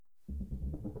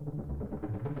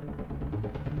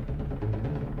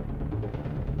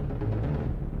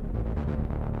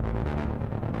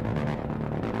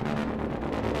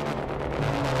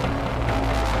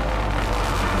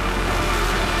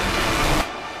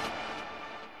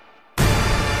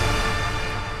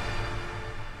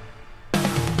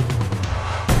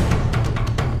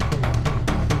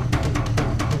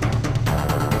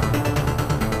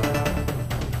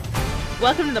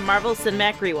Welcome to the Marvel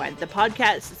Cinematic Rewind, the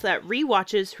podcast that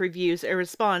rewatches, reviews, or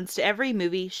responds to every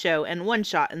movie, show, and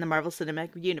one-shot in the Marvel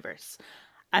Cinematic Universe.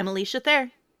 I'm Alicia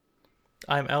Thayer.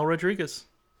 I'm Al Rodriguez.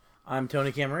 I'm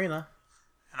Tony Camarina.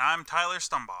 And I'm Tyler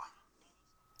Stumbaugh.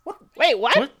 What? Wait,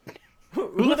 what?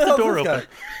 Who left the door open?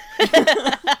 What's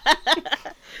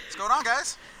going on,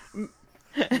 guys?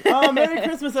 Merry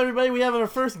Christmas, everybody. We have our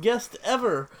first guest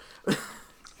ever.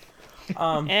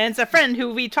 And it's a friend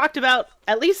who we talked about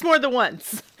at least more than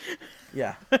once.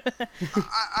 Yeah.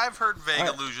 I've heard vague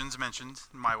allusions mentioned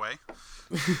in my way.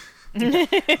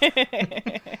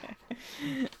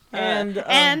 And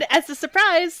as a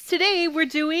surprise, today we're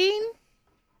doing...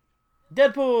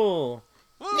 Deadpool!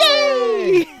 Woo!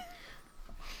 Yay!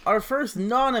 Our first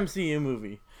non-MCU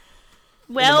movie.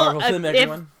 Well, Marvel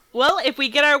Cinematic one. If we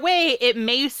get our way, it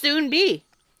may soon be.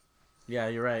 Yeah,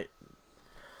 you're right.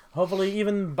 Hopefully,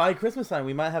 even by Christmas time,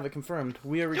 we might have it confirmed.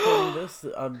 We are recording this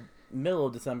middle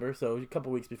of December, so a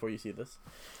couple weeks before you see this.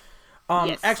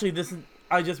 Yes. Actually,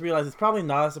 I just realized it's probably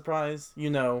not a surprise. You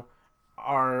know,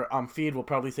 our feed will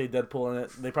probably say Deadpool in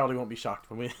it. They probably won't be shocked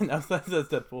when we announce that it says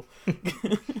Deadpool.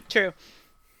 True.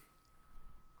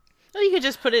 Well, you could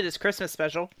just put it as Christmas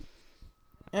special.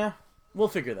 Yeah, we'll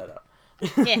figure that out.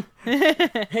 Yeah.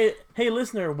 Hey,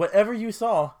 listener, whatever you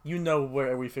saw, you know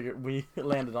where we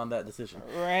landed on that decision.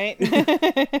 Right.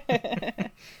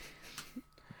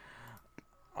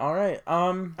 All right.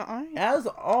 As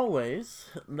always,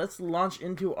 let's launch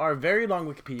into our very long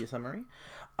Wikipedia summary.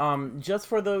 Just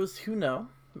for those who know,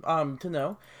 to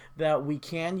know that we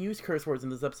can use curse words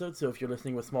in this episode. So if you're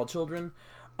listening with small children,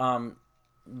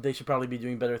 they should probably be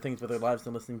doing better things with their lives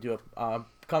than listening to a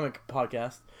comic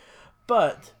podcast.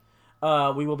 But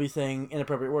we will be saying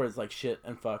inappropriate words like shit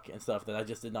and fuck and stuff that I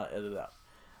just did not edit out.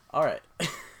 All right.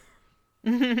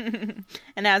 And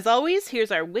as always,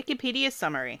 here's our Wikipedia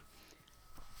summary.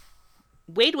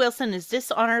 Wade Wilson is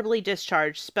dishonorably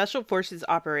discharged Special Forces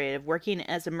operative working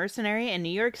as a mercenary in New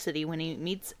York City when he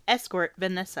meets escort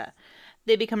Vanessa.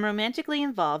 They become romantically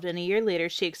involved, and a year later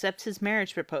she accepts his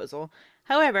marriage proposal.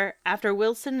 However, after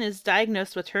Wilson is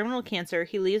diagnosed with terminal cancer,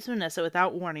 he leaves Vanessa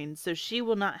without warning, so she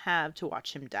will not have to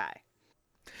watch him die.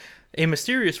 A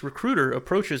mysterious recruiter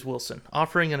approaches Wilson,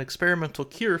 offering an experimental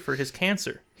cure for his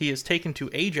cancer. He is taken to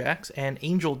Ajax and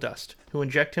Angel Dust, who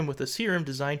inject him with a serum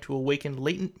designed to awaken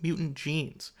latent mutant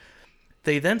genes.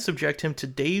 They then subject him to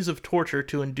days of torture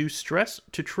to induce stress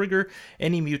to trigger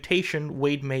any mutation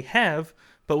Wade may have,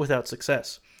 but without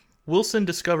success. Wilson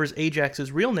discovers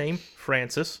Ajax's real name,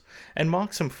 Francis, and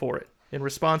mocks him for it. In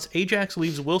response, Ajax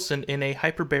leaves Wilson in a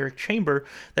hyperbaric chamber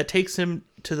that takes him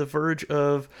to the verge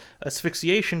of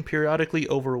asphyxiation periodically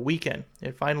over a weekend.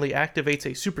 It finally activates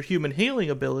a superhuman healing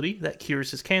ability that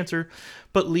cures his cancer,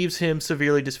 but leaves him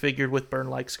severely disfigured with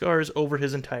burn-like scars over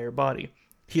his entire body.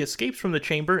 He escapes from the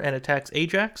chamber and attacks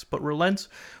Ajax, but relents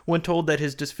when told that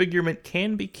his disfigurement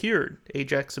can be cured.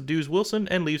 Ajax subdues Wilson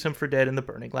and leaves him for dead in the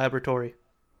burning laboratory.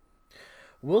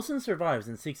 Wilson survives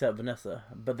and seeks out Vanessa,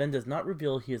 but then does not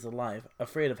reveal he is alive,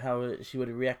 afraid of how she would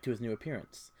react to his new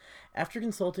appearance. After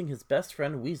consulting his best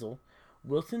friend Weasel,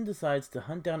 Wilson decides to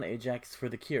hunt down Ajax for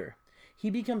the cure.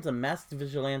 He becomes a masked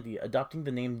vigilante, adopting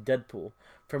the name Deadpool,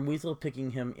 from Weasel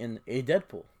picking him in A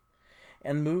Deadpool,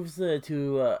 and moves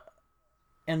into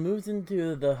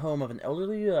the home of an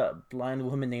elderly blind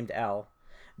woman named Al.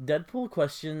 Deadpool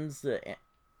questions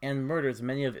and murders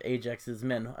many of Ajax's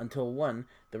men until one,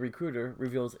 the recruiter,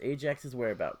 reveals Ajax's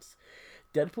whereabouts.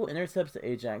 Deadpool intercepts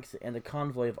Ajax and a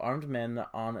convoy of armed men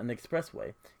on an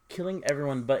expressway, killing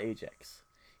everyone but Ajax.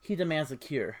 He demands a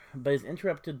cure, but is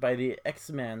interrupted by the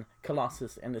X-Man,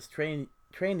 Colossus, and his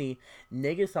trainee,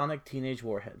 Negasonic Teenage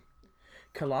Warhead.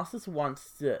 Colossus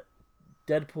wants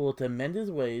Deadpool to mend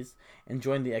his ways and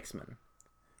join the X-Men.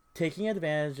 Taking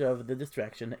advantage of the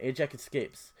distraction, Ajax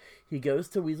escapes. He goes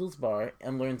to Weasel's bar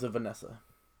and learns of Vanessa.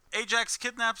 Ajax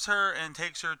kidnaps her and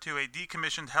takes her to a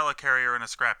decommissioned helicarrier in a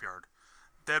scrapyard.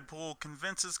 Deadpool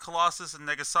convinces Colossus and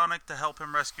Negasonic to help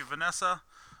him rescue Vanessa,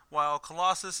 while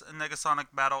Colossus and Negasonic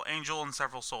battle Angel and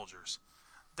several soldiers.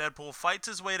 Deadpool fights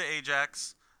his way to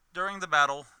Ajax. During the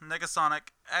battle,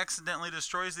 Negasonic accidentally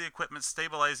destroys the equipment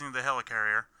stabilizing the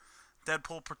helicarrier.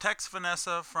 Deadpool protects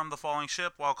Vanessa from the falling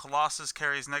ship, while Colossus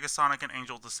carries Negasonic and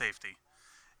Angel to safety.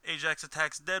 Ajax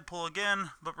attacks Deadpool again,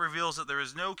 but reveals that there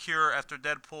is no cure after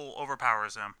Deadpool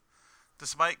overpowers him.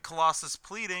 Despite Colossus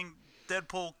pleading,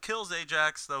 Deadpool kills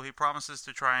Ajax, though he promises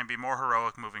to try and be more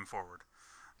heroic moving forward.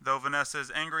 Though Vanessa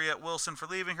is angry at Wilson for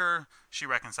leaving her, she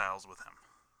reconciles with him.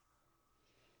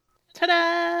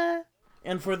 Ta-da!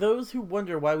 And for those who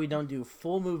wonder why we don't do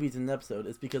full movies in an episode,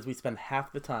 it's because we spend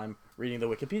half the time reading the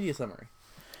Wikipedia summary.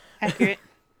 Accurate.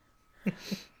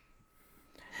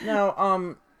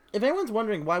 Now, if anyone's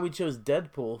wondering why we chose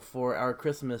Deadpool for our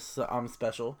Christmas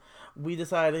special, we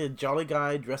decided a jolly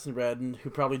guy dressed in red and who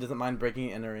probably doesn't mind breaking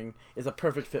and entering is a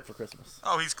perfect fit for Christmas.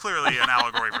 Oh, he's clearly an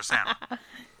allegory for Santa.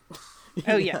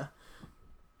 Oh, yeah.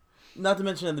 Not to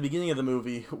mention at the beginning of the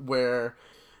movie where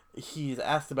he's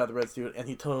asked about the red suit and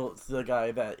he tells the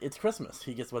guy that it's Christmas.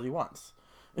 He gets what he wants.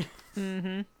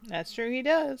 That's true, he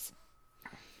does.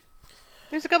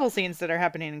 There's a couple scenes that are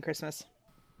happening in Christmas.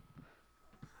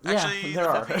 Actually, yeah, there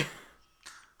are.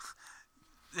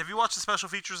 Have you watched the special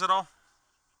features at all?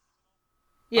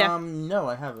 Yeah. No,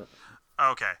 I haven't.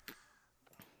 Okay.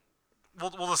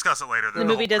 We'll discuss it later. The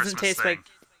movie whole doesn't Christmas taste thing. like...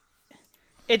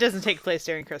 It doesn't take place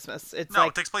during Christmas. It's No, like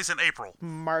it takes place in April.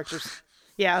 March or...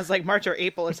 Yeah, it was like March or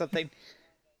April or something.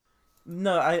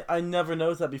 No, I never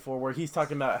noticed that before, where he's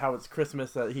talking about how it's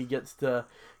Christmas that he gets to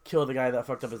kill the guy that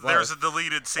fucked up his life. There's a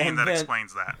deleted scene And that then-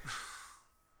 explains that.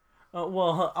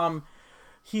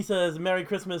 He says Merry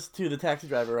Christmas to the taxi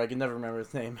driver. I can never remember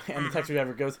his name. And the taxi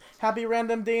driver goes, Happy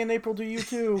random day in April to you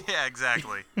too. Yeah,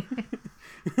 exactly.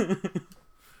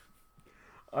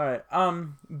 Alright,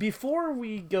 before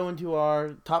we go into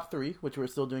our top 3, which we're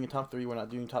still doing a top 3, we're not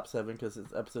doing top 7 because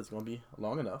this episode's going to be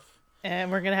long enough.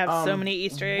 And we're going to have so many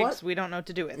Easter eggs, what- we don't know what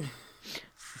to do with.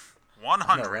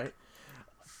 100. No, right?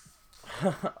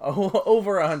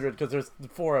 Over 100 because there's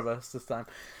 4 of us this time.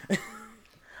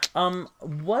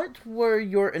 What were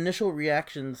your initial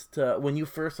reactions to when you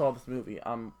first saw this movie?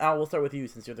 Al, we'll start with you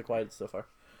since you're the quietest so far.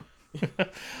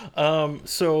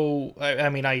 So I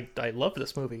mean, I love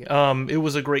this movie. It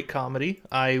was a great comedy.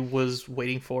 I was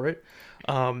waiting for it.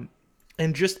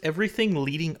 And just everything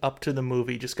leading up to the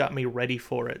movie just got me ready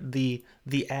for it. The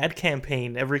ad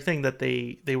campaign, everything that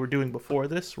they were doing before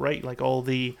this, right? Like all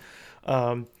the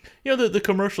the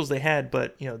commercials they had,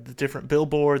 but the different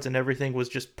billboards and everything was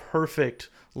just perfect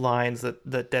lines that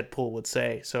Deadpool would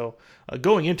say. So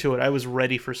going into it, I was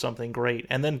ready for something great,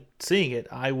 and then seeing it,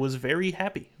 I was very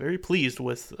happy, very pleased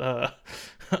with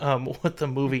what the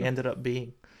movie ended up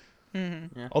being.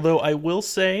 Mm-hmm. Yeah. Although I will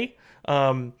say,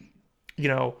 I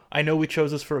know we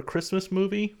chose this for a Christmas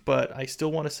movie, but I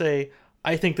still want to say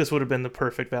I think this would have been the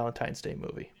perfect Valentine's Day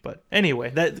movie. But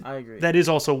anyway, I agree. that is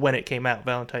also when it came out,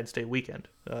 Valentine's Day weekend,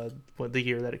 the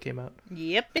year that it came out.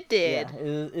 Yep, it did. Yeah,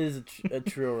 it is a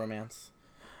true romance.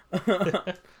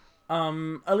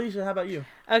 Alicia, how about you?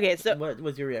 Okay, so What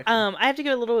was your reaction? I have to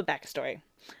give a little bit of backstory.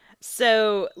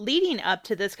 So leading up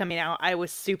to this coming out, I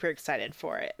was super excited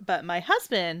for it. But my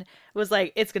husband was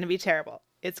like, it's going to be terrible.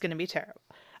 It's going to be terrible.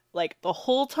 Like the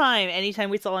whole time,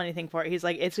 anytime we saw anything for it, he's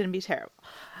like, it's going to be terrible.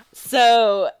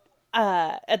 So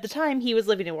at the time, he was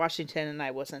living in Washington and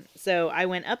I wasn't. So I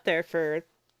went up there for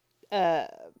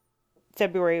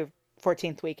February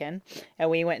 14th weekend and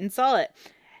we went and saw it.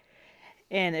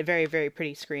 And a very, very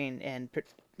pretty screen and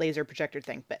laser projector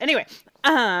thing. But anyway,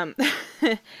 by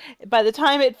the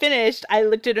time it finished, I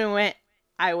looked at it and went,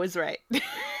 I was right.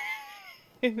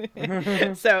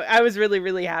 So I was really,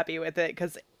 really happy with it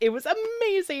because it was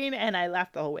amazing and I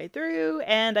laughed the whole way through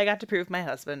and I got to prove my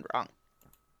husband wrong.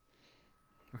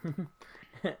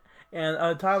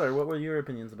 And Tyler, what were your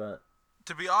opinions about it?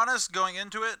 To be honest, going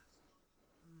into it,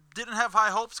 didn't have high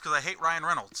hopes because I hate Ryan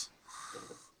Reynolds.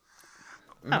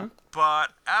 Oh. But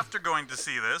after going to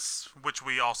see this, which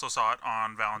we also saw it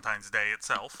on Valentine's Day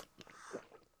itself,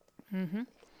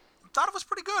 thought it was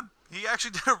pretty good. He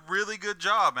actually did a really good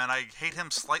job, and I hate him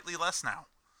slightly less now.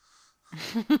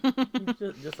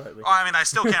 Just slightly. I mean, I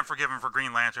still can't forgive him for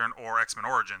Green Lantern or X-Men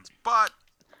Origins, but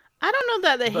I don't know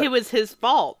that it was his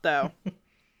fault, though.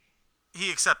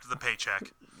 he accepted the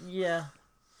paycheck. Yeah.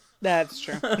 That's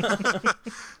true.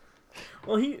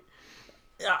 Well,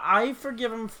 I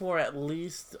forgive him for at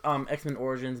least X-Men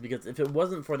Origins because if it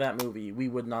wasn't for that movie, we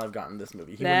would not have gotten this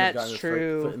movie. He wouldn't have That's gotten his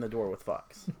true. foot in the door with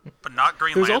Fox. But not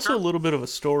Green There's Lantern? also a little bit of a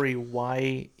story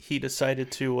why he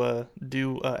decided to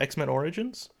do X-Men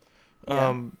Origins.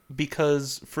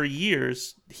 Because for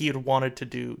years he had wanted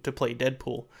to play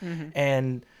Deadpool,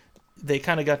 and they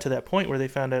kind of got to that point where they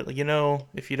found out,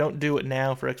 if you don't do it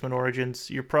now for X-Men Origins,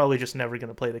 you're probably just never going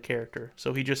to play the character.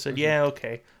 So he just said, yeah,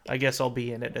 okay, I guess I'll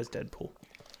be in it as Deadpool.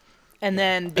 And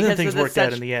then And because then things of worked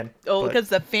out in the end. Oh, but- because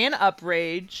the fan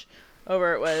outrage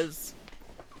over it was,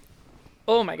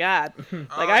 oh my god! Like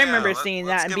I yeah, remember seeing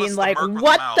let's that and give being us the like, Merc with the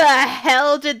 "What mouth." the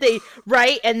hell did they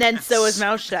write?" And then sew his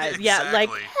mouth shut. Yeah, like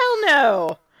Exactly. hell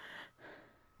no.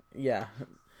 Yeah.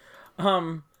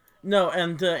 No,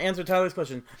 and to answer Tyler's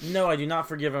question, no, I do not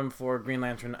forgive him for Green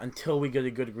Lantern until we get a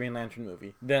good Green Lantern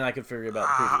movie. Then I could figure about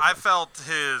the previous I one. felt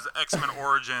his X-Men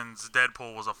Origins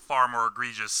Deadpool was a far more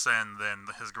egregious sin than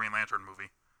his Green Lantern movie.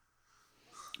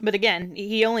 But again,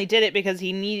 he only did it because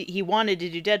he wanted to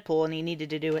do Deadpool and he needed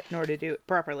to do it in order to do it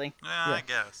properly. Yeah, Yeah. I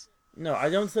guess. No, I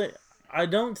don't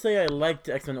say I liked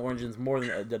X-Men Origins more than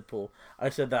Deadpool. I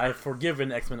said that I've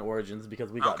forgiven X-Men Origins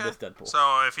because we got Okay. this Deadpool.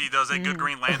 So if he does a good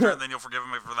Green Lantern, then you'll forgive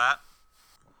him for that?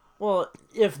 Well,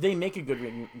 if they make a good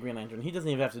Green Lantern, he doesn't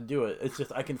even have to do it. It's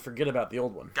just I can forget about the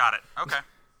old one. Got it. Okay.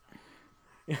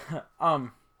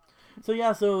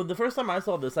 So the first time I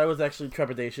saw this, I was actually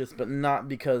trepidatious, but not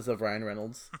because of Ryan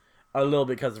Reynolds. A little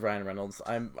because of Ryan Reynolds.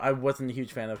 I wasn't a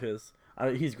huge fan of his.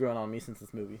 He's grown on me since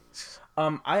this movie.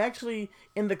 I actually,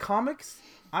 in the comics,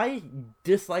 I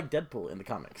dislike Deadpool in the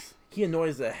comics. He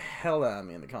annoys the hell out of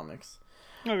me in the comics.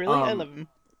 Oh, really? I love him.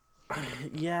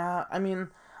 Yeah, I mean,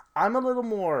 I'm a little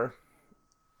more...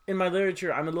 In my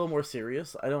literature, I'm a little more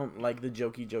serious. I don't like the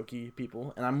jokey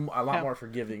people, and I'm a lot more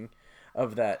forgiving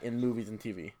of that in movies and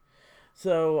TV.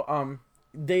 So,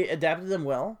 they adapted them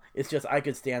well. It's just I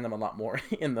could stand them a lot more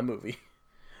in the movie.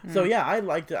 So yeah, I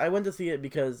liked it. I went to see it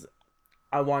because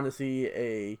I wanted to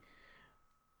see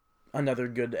another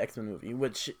good X-Men movie,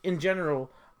 which in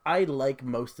general I like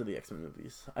most of the X-Men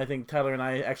movies. I think Tyler and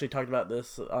I actually talked about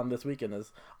this this weekend.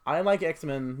 Is I like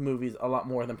X-Men movies a lot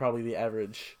more than probably the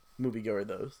average moviegoer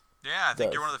does. Yeah, I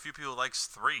think you're one of the few people who likes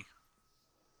 3.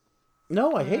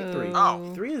 No, I hate 3.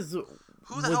 Oh. 3 is Who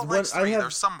the hell likes 3?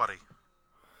 There's somebody.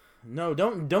 No,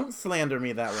 don't slander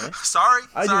me that way. Sorry.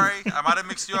 I I might have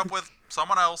mixed you up with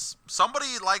someone else. Somebody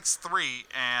likes 3,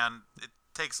 and it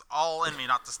takes all in me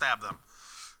not to stab them.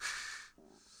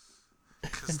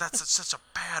 Because that's such a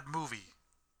bad movie.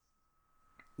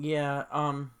 Yeah,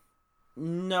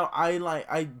 no,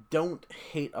 I don't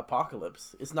hate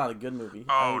Apocalypse. It's not a good movie.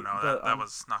 Oh, that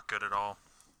was not good at all.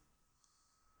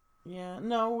 Yeah,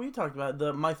 no, we talked about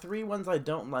it. My 3 ones I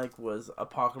don't like was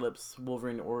Apocalypse,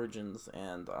 Wolverine Origins,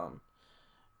 and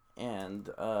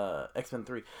X-Men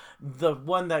 3. The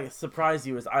one that surprised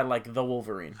you is I like the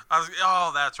Wolverine.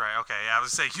 Oh, that's right. Okay, yeah, I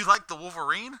was saying, you like the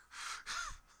Wolverine?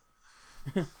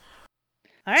 All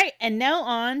right, and now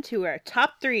on to our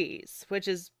top 3s, which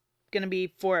is going to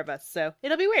be 4 of us, so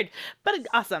it'll be weird, but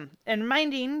awesome. And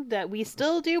reminding that we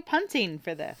still do punting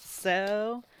for this,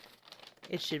 so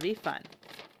it should be fun.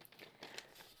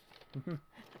 All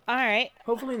right.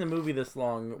 Hopefully in the movie this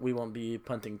long, we won't be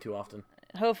punting too often.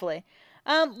 Hopefully.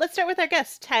 Let's start with our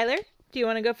guest. Tyler, do you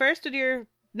want to go first with your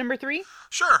number 3?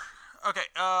 Sure. Okay,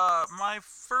 my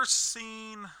first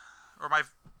scene, or my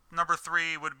number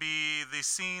 3 would be the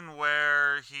scene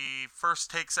where he first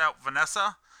takes out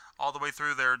Vanessa, all the way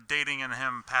through their dating and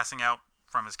him passing out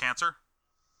from his cancer.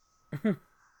 All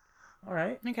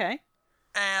right. Okay.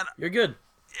 And You're good.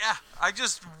 yeah, I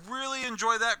just really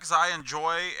enjoy that because I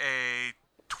enjoy a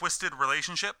twisted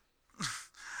relationship.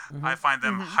 I find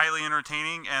them highly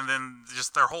entertaining, and then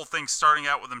just their whole thing starting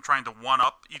out with them trying to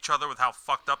one-up each other with how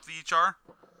fucked up they each are.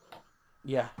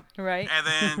 Yeah. Right. And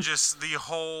then just the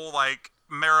whole, like,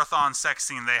 marathon sex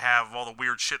scene they have of all the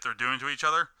weird shit they're doing to each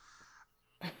other.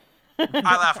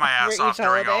 I laugh my ass For off each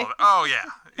during all holiday. of it. Oh, yeah.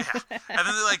 Yeah. And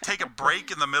then they, like, take a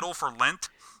break in the middle for Lent.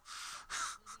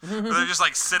 Where they're just,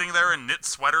 like, sitting there in knit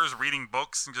sweaters, reading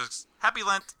books, and just, happy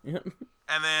Lent. Yep.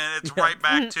 And then it's right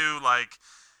back to, like,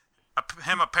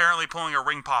 him apparently pulling a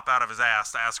ring pop out of his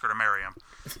ass to ask her to marry him.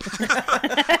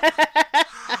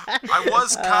 I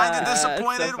was kind of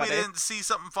disappointed we funny. didn't see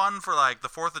something fun for, like, the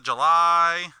 4th of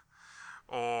July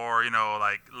or, you know,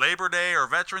 like, Labor Day or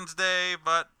Veterans Day,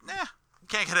 but,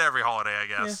 can't get it every holiday, I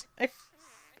guess.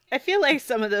 I feel like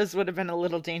some of those would have been a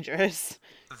little dangerous.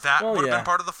 That Well, would have yeah. been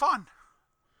part of the fun.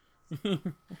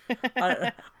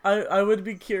 I would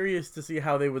be curious to see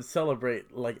how they would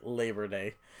celebrate, like, Labor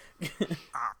Day.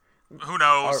 Who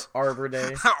knows? Arbor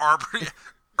Day.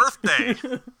 Earth Day.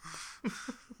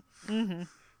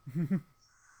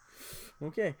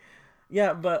 Okay.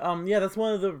 Yeah, but yeah, that's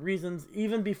one of the reasons.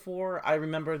 Even before I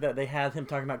remember that they had him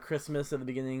talking about Christmas at the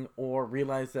beginning, or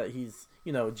realized that he's,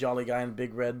 you know, jolly guy in a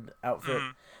big red outfit.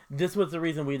 This was the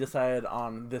reason we decided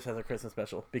on this as a Christmas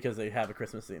special, because they have a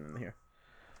Christmas scene in here.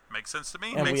 Makes sense to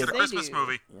me. And Makes we it a had- Christmas They do.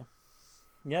 movie.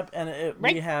 Yep, and Right.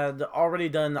 we had already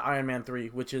done Iron Man 3,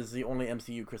 which is the only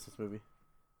MCU Christmas movie.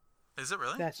 Is it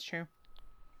really? That's true.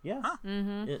 Yeah. Huh.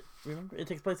 Remember, it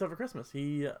takes place over Christmas.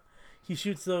 He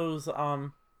shoots those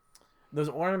ornament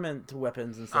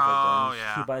weapons and stuff like that. Oh, and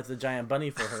yeah. He buys the giant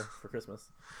bunny for her for Christmas.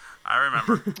 I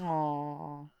remember.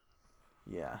 Aww.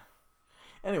 Yeah.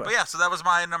 Anyway. But yeah, so that was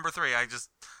my number 3. I just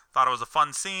thought it was a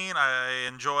fun scene. I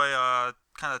enjoy a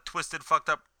kind of twisted, fucked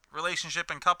up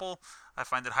relationship and couple. I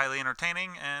find it highly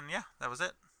entertaining, and yeah, that was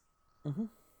it. All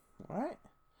right.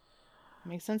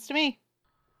 Makes sense to me.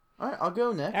 All right, I'll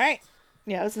go next. All right.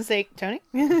 Yeah, I was gonna say, Tony.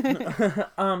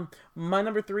 My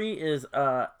number 3 is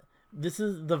this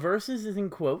is the verses is in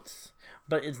quotes,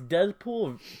 but it's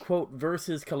Deadpool quote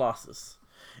versus Colossus.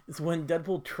 It's when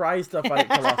Deadpool tries to fight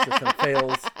Colossus and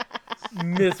fails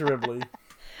miserably.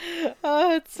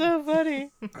 Oh, it's so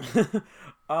funny.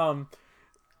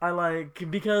 I like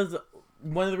because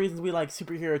one of the reasons we like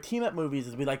superhero team up movies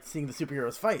is we like seeing the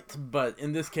superheroes fight, but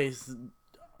in this case,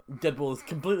 Deadpool is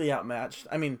completely outmatched.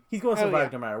 I mean, he's going to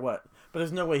survive no matter what, but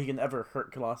there's no way he can ever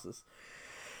hurt Colossus.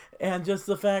 And just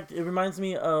the fact, it reminds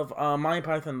me of Monty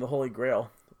Python and the Holy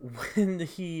Grail, when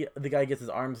the guy gets his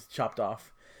arms chopped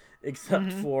off,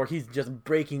 except for he's just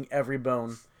breaking every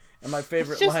bone. And my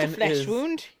favorite It's just line a flesh is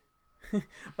wound.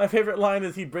 my favorite line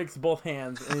is he breaks both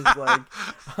hands and he's like,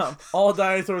 "All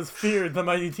dinosaurs feared the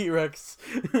mighty T-Rex."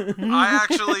 I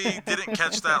actually didn't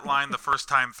catch that line the first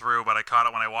time through, but I caught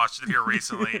it when I watched it here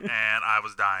recently, and I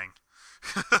was dying.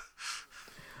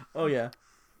 Oh yeah.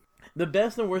 The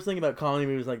best and worst thing about comedy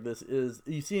movies like this is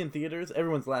you see in theaters,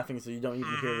 everyone's laughing, so you don't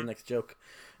even hear the next joke.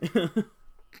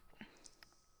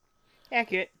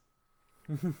 Accurate.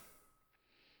 All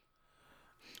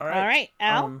All right,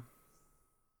 Al.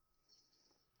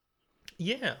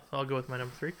 Yeah, I'll go with my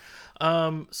number 3.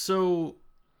 So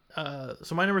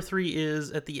my number 3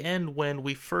 is at the end when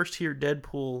we first hear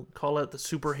Deadpool call out the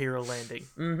superhero landing.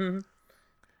 Mm-hmm.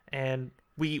 And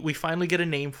we finally get a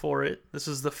name for it. This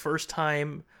is the first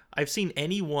time I've seen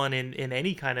anyone in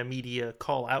any kind of media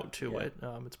call out to it.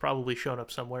 It's probably shown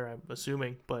up somewhere, I'm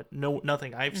assuming, but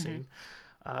nothing I've seen.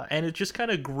 And it just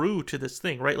kind of grew to this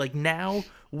thing, right? Like now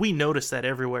we notice that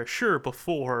everywhere. Sure,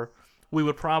 before we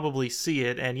would probably see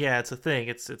it, and yeah, it's a thing.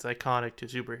 It's iconic to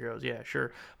superheroes. Yeah,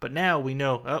 sure. But now we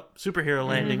know, superhero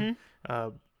landing.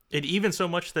 It even so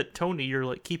much that Tony, you're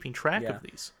like keeping track of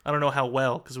these. I don't know how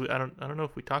well because I don't know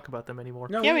if we talk about them anymore.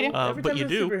 No, Yeah, we do. Every but time you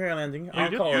there's a do. superhero landing, You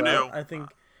I'll do? call You it do. out. I think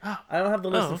I don't have the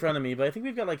list in okay. front of me, but I think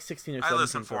we've got like 16 or 17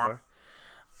 listen so for 'em.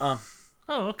 far.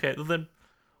 Oh, okay.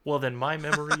 Well, then my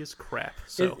memory is crap.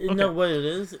 So okay. No, what it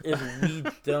is we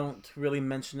don't really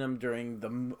mention them during the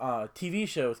TV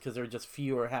shows because there are just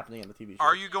fewer happening in the TV shows.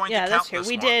 Are you going Yeah, to that's count true. this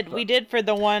We one? did. We did for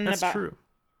the one That's about. true.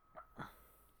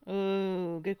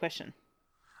 Ooh, good question.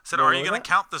 Said, What are you was going that?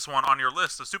 to count this one on your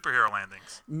list of superhero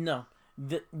landings? No.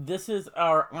 This is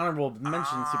our honorable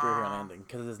mention superhero landing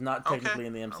because it is not Okay. technically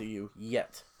in the MCU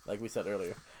yet, like we said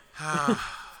earlier.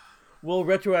 We'll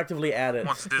retroactively add it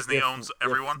Once Disney owns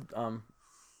everyone?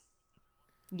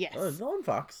 Yes. They'll own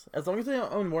Fox. As long as they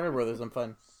don't own Warner Brothers, I'm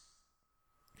fine.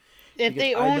 If they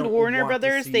because I owned don't Warner want to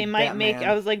Brothers, see they might make.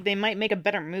 Batman. I was like, they might make a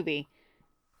better movie.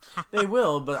 They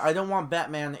will, but I don't want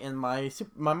Batman in my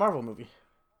Marvel movie.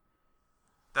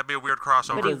 That'd be a weird But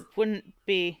crossover. it wouldn't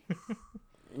be.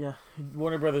 Yeah,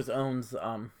 Warner Brothers owns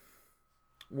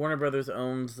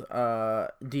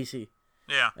DC,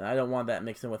 Yeah. and I don't want that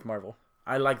mixed in with Marvel.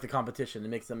 I like the competition. It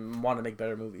makes them want to make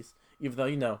better movies,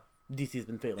 even though DC's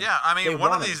been failing. Yeah, I They mean, one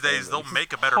of wanna these make days better they'll movies.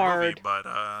 make a better movie, Hard. but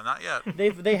not yet.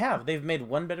 They've made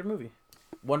one better movie.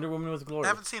 Wonder Woman was I glorious.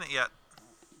 haven't seen it yet.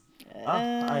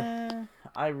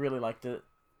 I really liked it.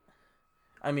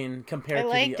 I mean, compared I to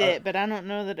liked the it, but I don't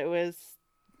know that it was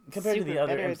compared to the super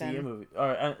other better MCU than- movies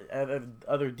or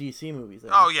other DC movies.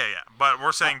 Oh, yeah. But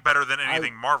we're saying better than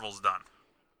anything Marvel's done.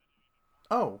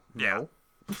 Oh, Yeah.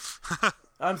 no.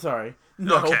 I'm sorry.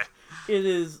 No. Okay.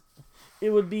 It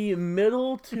would be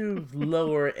middle to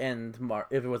lower end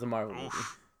if it was a Marvel movie.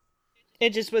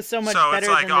 It just was so much So better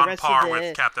it's like than the on rest par of with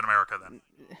the. Captain America then.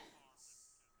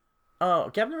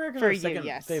 Oh, Captain America is For our you, second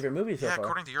yes. favorite movie so Yeah, far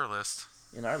according to your list.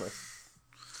 in our list.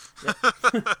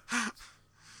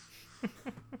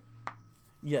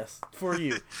 Yes, for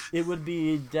you. It would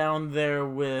be down there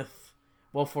with,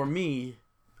 well, for me,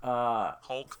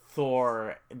 Hulk.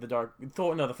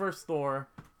 the first Thor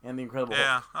and the Incredible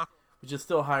Hulk, Yeah. Oh, which is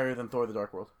still higher than Thor: The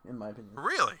Dark World, in my opinion.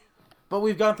 really? But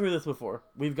we've gone through this before.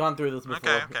 Okay.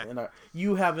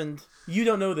 You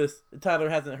don't know this. Tyler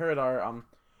hasn't heard our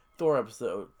Thor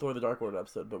episode, Thor: The Dark World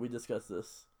episode, but we discussed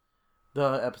this,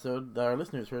 the episode that our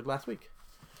listeners heard last week.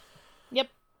 Yep.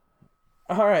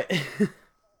 All right.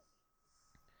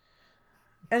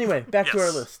 Anyway, back to our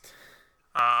Yes. list.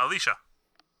 Alicia.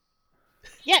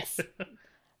 Yes.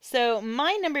 So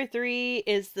my number 3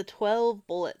 is the 12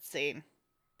 bullet scene.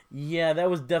 Yeah, that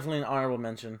was definitely an honorable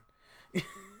mention.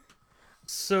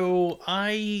 So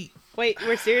Wait,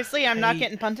 we're seriously? I'm not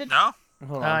getting punted? No?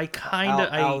 Hold on. I kind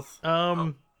of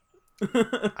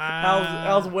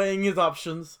Al's weighing his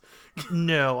options.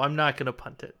 No, I'm not gonna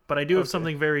punt it, but I do have Okay.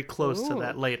 something very close to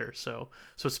that Ooh. later. So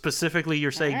specifically,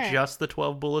 you're saying Alright. just the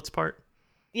 12 bullets part?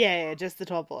 Yeah, just the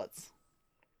 12 bullets.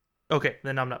 Okay,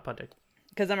 then I'm not punting.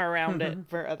 Because I'm around it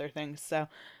for other things. So,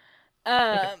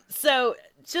 So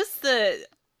just the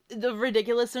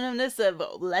ridiculousness of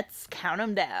let's count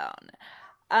him down.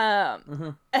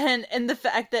 And the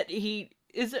fact that he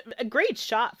is a great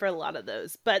shot for a lot of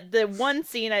those. But the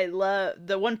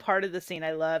one part of the scene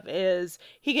I love is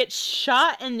he gets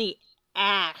shot in the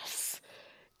ass,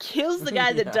 kills the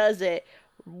guy that does it,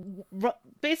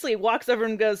 basically walks over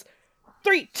and goes,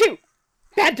 3, 2,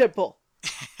 bad Deadpool.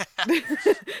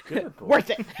 Worth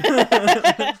it.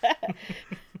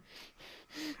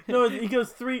 No, he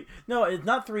goes 3. No, it's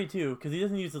not 3, 2, because he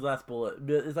doesn't use his last bullet.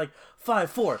 It's like 5,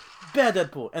 4, bad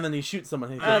Deadpool, and then he shoots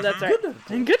someone. And he goes, that's right.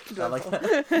 Good Deadpool. I like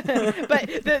that.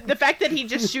 But the fact that he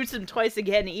just shoots him twice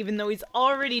again, even though he's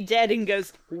already dead, and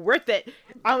goes, worth it.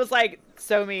 I was like,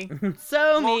 so me.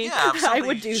 So Well, me. yeah, if I somebody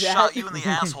would do that. shot you in the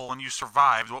asshole and you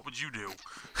survived, what would you do?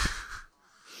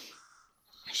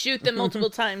 Shoot them multiple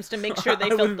times to make sure they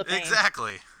felt the pain.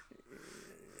 Exactly.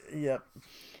 Yep.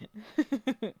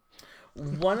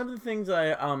 One of the things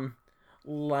I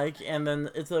like, and then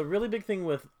it's a really big thing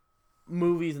with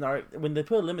movies and art, when they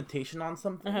put a limitation on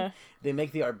something, they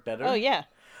make the art better. Oh, yeah.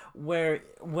 Where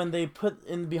when they put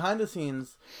in behind the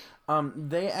scenes,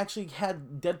 they actually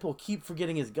had Deadpool keep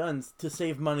forgetting his guns to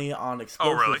save money on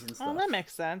explosives and stuff. Oh, that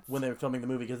makes sense. When they were filming the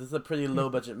movie, because it's a pretty low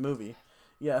budget movie.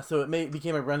 Yeah, so it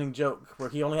became a running joke where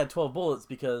he only had 12 bullets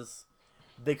because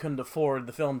they couldn't afford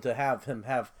the film to have him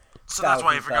have. So that's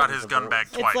why he forgot his thousands of gun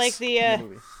bag bullets. twice. It's like the in the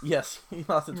movie. Yes, he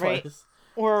lost it Right. twice.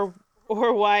 or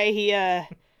why he Yeah,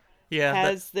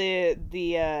 has the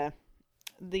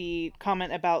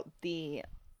comment about the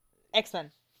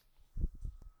X-Men.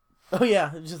 Oh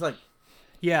yeah, it's just like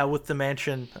yeah, with the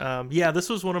mansion. Yeah, this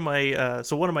was one of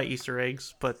my Easter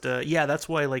eggs. But yeah, that's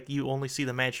why like you only see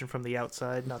the mansion from the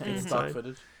outside, not the stock inside,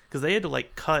 footage. because they had to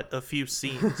like cut a few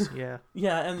scenes. Yeah.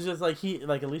 Yeah, and it's just like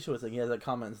like Alicia was saying, he has that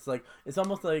comment. It's like it's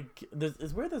almost like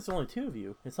it's weird. There's only 2 of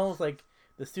you. It's almost like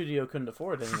the studio couldn't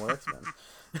afford any more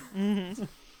X-Men.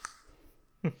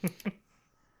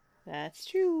 That's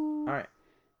true. All right.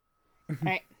 All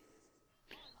right.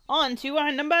 On to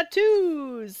our number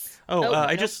 2s.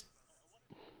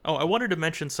 I wanted to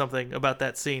mention something about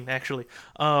that scene, actually.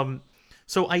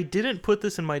 So I didn't put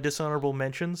this in my dishonorable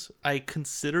mentions. I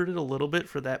considered it a little bit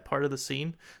for that part of the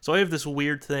scene. So I have this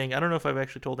weird thing. I don't know if I've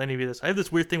actually told any of you this. I have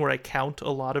this weird thing where I count a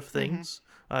lot of things.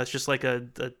 It's just like a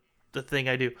thing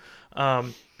I do.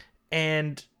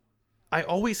 And I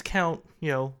always count,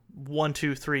 1,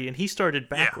 2, 3. And he started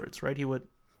backwards, right? He went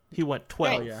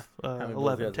 12, Right. Yeah.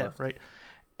 11, 10, right?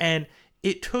 And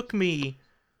it took me...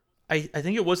 I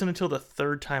think it wasn't until the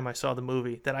 3rd time I saw the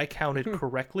movie that I counted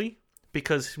correctly,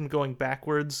 because him going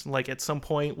backwards, like at some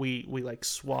point we like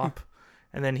swap,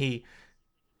 and then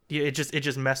it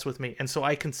just messed with me, and so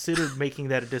I considered making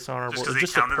that a dishonorable,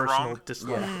 just a personal wrong?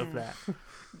 dislike of that.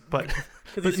 But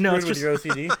No, it's just your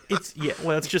OCD.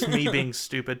 it's just me being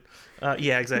stupid.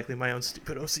 Yeah, exactly, my own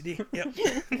stupid OCD. Yep.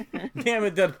 Damn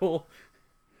it, Deadpool.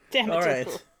 Damn it, All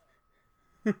Deadpool.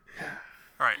 right.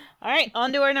 All right. All right,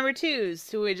 on to our number 2s.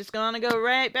 So we're just going to go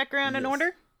right back around in Yes.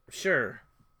 order? Sure.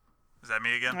 Is that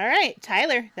me again? All right,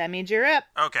 Tyler, that means you're up.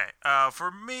 Okay. For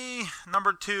me,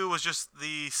 number 2 was just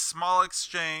the small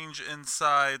exchange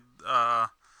inside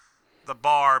the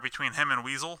bar between him and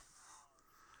Weasel.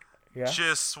 Yeah.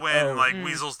 Just when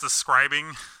Weasel's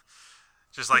describing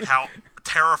just like how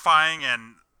terrifying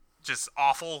and just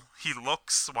awful he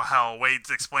looks while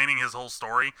Wade's explaining his whole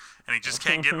story, and he just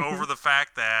can't get over the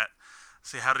fact that,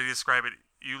 see, how did he describe it?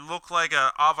 You look like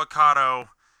an avocado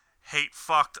hate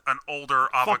fucked an older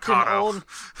avocado.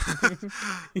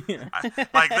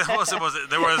 Like there was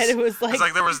It was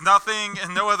like there was nothing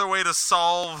and no other way to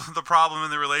solve the problem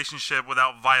in the relationship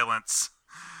without violence.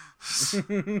 It's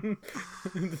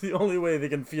the only way they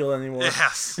can feel anymore.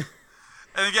 Yes.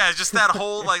 And yeah, just that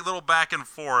whole like little back and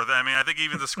forth. I mean, I think he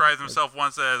even describes himself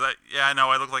once as, yeah, I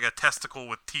know, I look like a testicle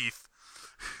with teeth.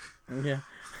 Yeah.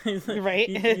 He's like, Right.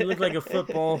 You look like a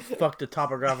football fucked a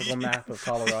topographical map of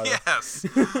Colorado. Yes.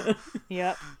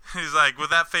 Yep. He's like,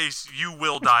 with that face, you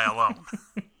will die alone.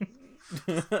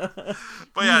 But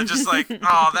yeah, just like,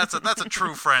 oh, that's a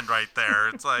true friend right there.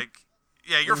 It's like,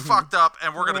 yeah, you're fucked up,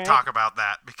 and we're gonna Right. talk about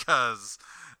that because,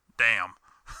 damn.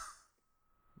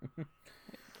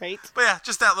 Right. But yeah,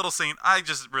 just that little scene. I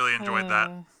just really enjoyed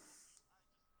that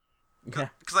Yeah.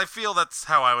 because I feel that's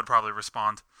how I would probably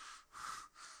respond.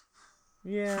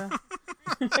 Yeah.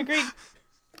 Agreed.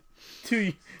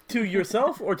 To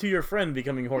yourself or to your friend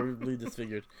becoming horribly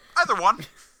disfigured? Either one.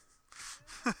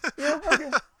 Yeah,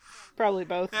 okay. Probably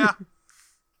both. Yeah.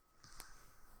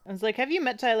 I was like, have you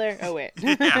met Tyler? Oh, wait.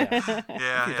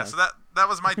 Yeah. So that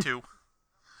was my 2.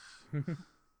 Who's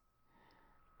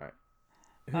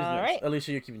All next? right.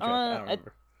 Alicia, you're keeping track. I don't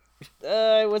remember.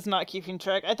 I was not keeping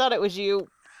track. I thought it was you.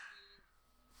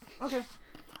 Okay.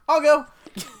 I'll go.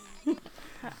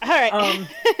 All right.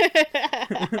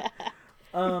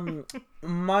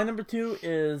 My number 2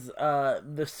 is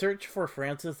the search for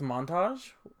Francis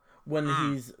montage when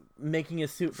he's making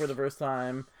his suit for the first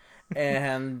time,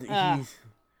 and he's.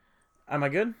 Am I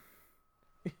good?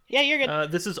 Yeah, you're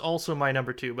good. This is also my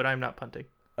number 2, but I'm not punting.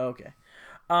 Okay.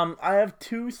 I have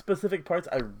 2 specific parts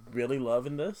I really love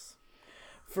in this.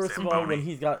 First of all, when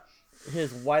he's got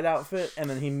his white outfit, and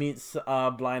then he meets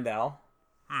Blind Al,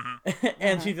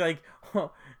 and she's like,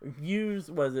 "Use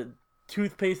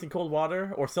toothpaste in cold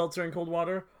water, or seltzer in cold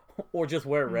water, or just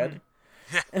wear red."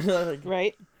 And like,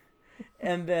 Right.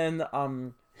 And then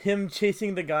him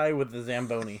chasing the guy with the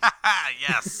Zamboni.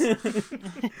 Yes.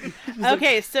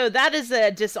 Okay, so that is a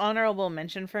dishonorable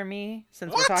mention for me.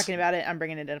 Since What? we're talking about it, I'm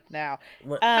bringing it up now.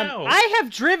 How? I have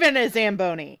driven a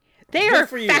Zamboni. They Good are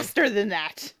for you. faster than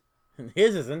that.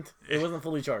 His isn't. It wasn't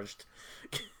fully charged.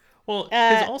 Well,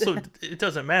 his also, it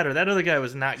doesn't matter. That other guy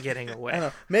was not getting I don't away.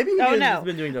 know. Maybe he Oh, has no, just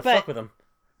been doing to but- fuck with him.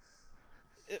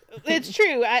 It's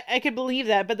true. I could believe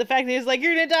that, but the fact that he's like,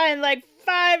 you're gonna die in like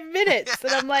 5 minutes,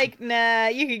 and I'm like, nah,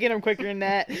 you could get him quicker than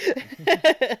that.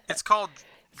 It's called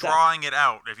drawing it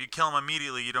out. If you kill him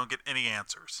immediately, you don't get any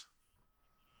answers.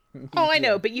 Oh, I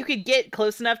know, but you could get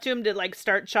close enough to him to like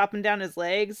start chopping down his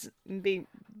legs and be. Make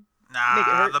it Nah,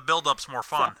 hurt. the build-up's more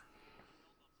fun.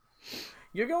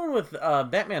 You're going with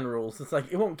Batman rules. It's like,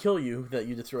 it won't kill you that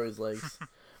you destroy his legs.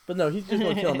 But no, he's just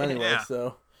going to kill him anyway, Yeah.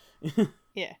 so...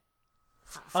 Yeah.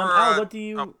 Al, what do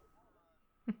you...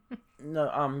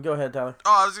 No, go ahead, Tyler.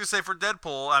 Oh, I was gonna say for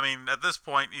Deadpool. I mean, at this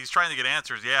point, he's trying to get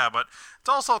answers, yeah, but it's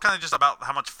also kind of just about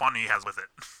how much fun he has with it.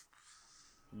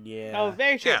 Yeah. Oh,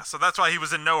 very true. Yeah, so that's why he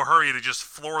was in no hurry to just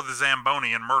floor the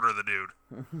Zamboni and murder the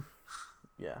dude.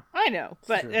 Yeah. I know,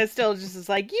 but true. it's still just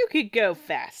like you could go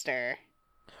faster.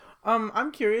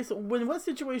 I'm curious, in what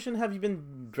situation have you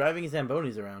been driving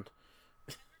Zambonis around?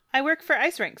 I work for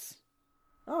ice rinks.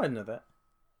 Oh, I didn't know that.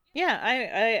 Yeah,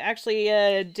 I actually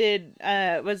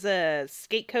was a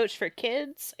skate coach for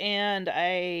kids, and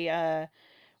I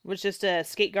was just a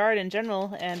skate guard in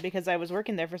general. And because I was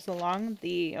working there for so long,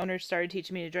 the owners started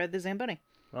teaching me to drive the Zamboni.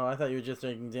 Oh, I thought you were just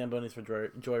taking Zambonis for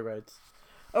joy rides.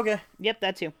 Okay. Yep,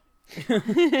 that too.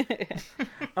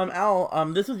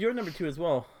 Al, this was your number 2 as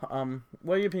well.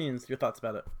 What are your opinions, your thoughts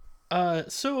about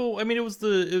it? So, I mean, it was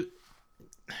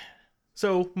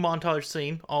so montage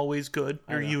scene, always good,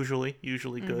 or usually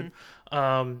good.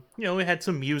 It had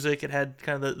some music, it had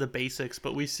kind of the basics,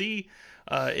 but we see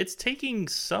it's taking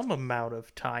some amount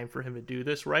of time for him to do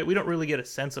this, right? We don't really get a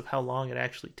sense of how long it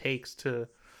actually takes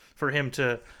for him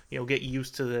to, get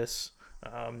used to this,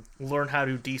 learn how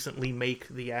to decently make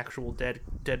the actual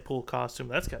Deadpool costume.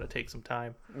 That's got to take some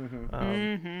time.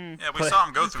 Yeah, we saw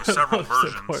him go through several Most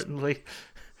versions. importantly,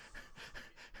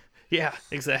 yeah,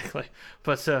 exactly.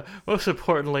 But most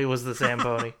importantly was the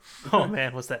Zamboni. Oh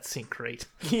man, was that scene great?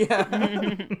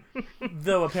 Yeah.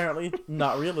 Though apparently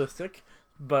not realistic,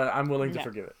 but I'm willing to Yeah.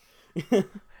 forgive it.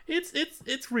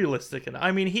 It's realistic, and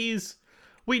I mean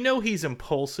we know he's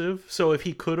impulsive, so if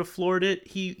he could have floored it,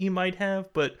 he might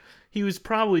have, but he was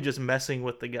probably just messing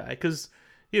with the guy, because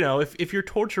if you're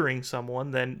torturing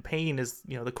someone, then pain is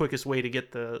the quickest way to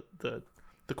get the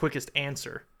quickest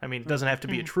answer. I mean, it doesn't have to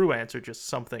be a true answer, just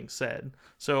something said.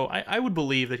 So I would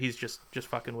believe that he's just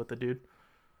fucking with the dude.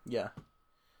 Yeah.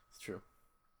 It's true.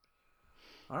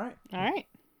 All right. All right.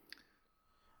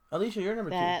 Alicia, you're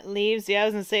number 2. That leaves, I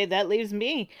was going to say, that leaves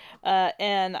me.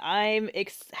 And I'm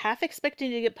half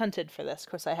expecting to get punted for this. Of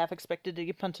course, I half expected to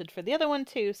get punted for the other one,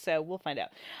 too, so we'll find out.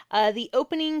 The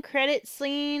opening credit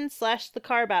scene / the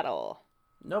car battle.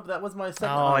 Nope, that was my second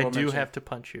Oh, I honorable do mention. have to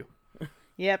punch you.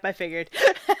 Yep, I figured.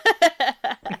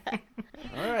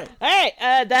 All right. All right,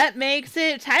 that makes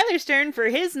it Tyler's turn for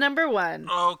his number 1.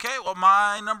 Okay, well,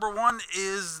 my number 1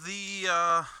 is the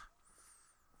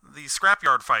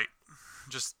scrapyard fight.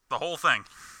 Just the whole thing.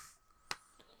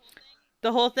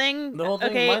 The whole thing? The whole thing,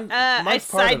 Okay, mine's I part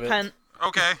side of it. punt.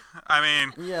 Okay, I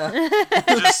mean, Yeah.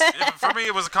 just for me,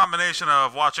 it was a combination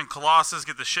of watching Colossus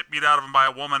get the shit beat out of him by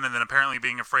a woman, and then apparently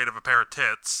being afraid of a pair of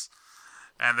tits,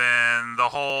 and then the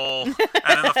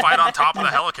fight on top of the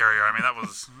helicarrier. I mean, that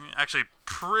was actually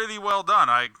pretty well done.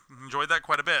 I enjoyed that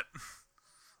quite a bit.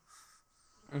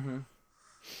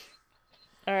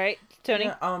 All right,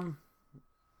 Tony.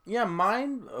 Yeah,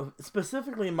 mine,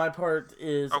 specifically my part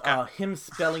is Okay. him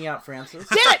spelling out Francis.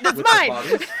 Damn it, that's with the mine!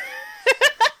 bodies.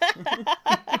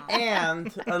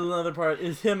 And another part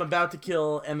is him about to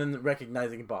kill and then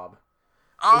recognizing Bob.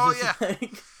 Oh It's yeah, just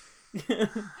like-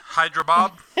 Hydra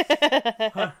Bob.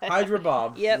 Hydra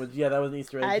Bob. Yep. Yeah, that was an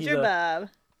Easter egg. Hydra Bob.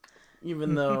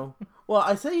 Even though, well,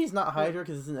 I say he's not Hydra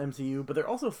because it's an MCU, but they're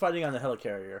also fighting on the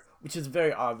helicarrier, which is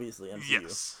very obviously MCU.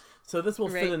 Yes. So this will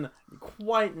Right. fit in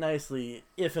quite nicely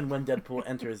if and when Deadpool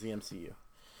enters the MCU.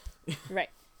 Right.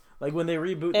 Like when they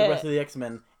reboot the rest of the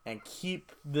X-Men and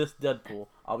keep this Deadpool,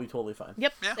 I'll be totally fine.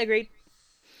 Yep. Yeah. Agreed.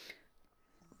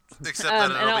 Except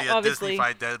that and it'll be a obviously-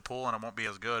 Disney-fied Deadpool, and it won't be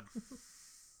as good.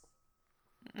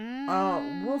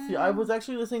 We'll see. I was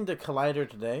actually listening to Collider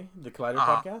today, the Collider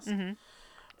podcast.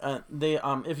 They,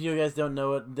 if you guys don't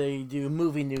know it, they do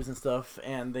movie news and stuff,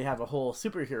 and they have a whole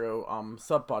superhero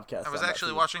sub podcast. I was on that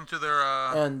actually feed. watching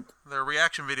to And their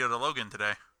reaction video to Logan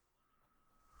today.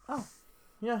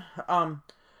 yeah,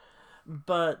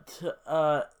 but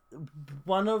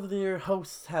one of their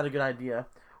hosts had a good idea.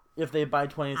 If they buy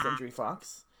 20th Century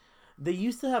Fox, they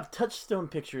used to have Touchstone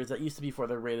Pictures that used to be for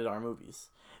their rated R movies.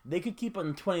 They could keep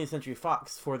on 20th Century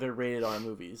Fox for their rated R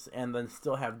movies, and then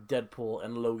still have Deadpool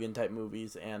and Logan type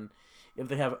movies. And if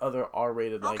they have other R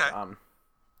rated like Okay.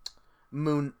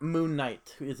 Moon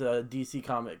Knight, who is a DC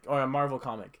comic or a Marvel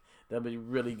comic, that'd be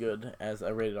really good as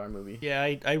a rated R movie. Yeah,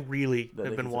 I really That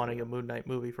have they been can wanting a Moon Knight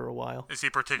movie for a while. Is he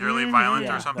particularly violent Yeah,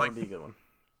 or that something? would be a good one.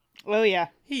 Oh yeah.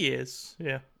 He is,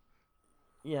 yeah.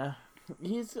 Yeah,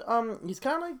 he's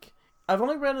kind of like, I've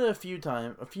only read it a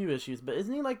few issues, but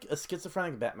isn't he like a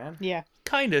schizophrenic Batman? Yeah.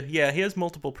 Kinda, yeah. He has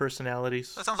multiple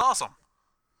personalities. That sounds awesome.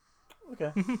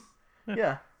 Okay.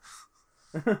 Yeah.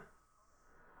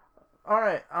 All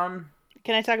right.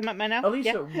 Can I talk about mine now?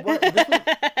 Alicia, Yeah. what? This was,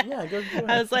 yeah, go ahead.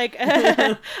 I was like,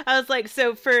 I was like,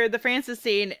 so for the Francis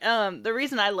scene, the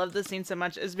reason I love this scene so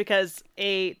much is because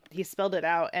he spelled it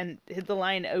out and hit the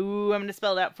line. Ooh, I'm gonna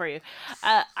spell it out for you.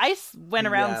 Went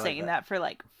around Yeah, I like saying that. that for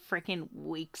like freaking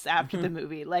weeks after the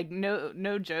movie. Like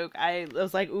no joke. I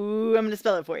was like, ooh, I'm gonna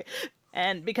spell it for you.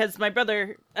 And because my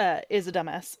brother is a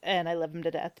dumbass and I love him to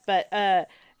death, but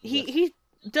he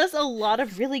does a lot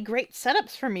of really great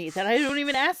setups for me that I don't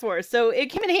even ask for. So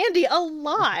it came in handy a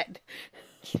lot.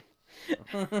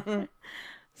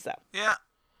 So Yeah.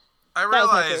 I that was my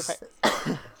realized, favorite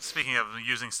part. speaking of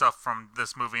using stuff from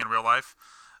this movie in real life,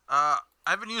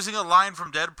 I've been using a line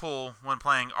from Deadpool when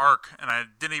playing Ark, and I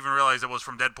didn't even realize it was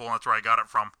from Deadpool, and that's where I got it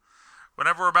from.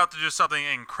 Whenever we're about to do something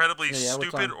incredibly Yeah, which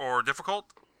stupid line? or difficult,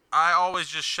 I always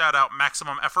just shout out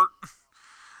maximum effort,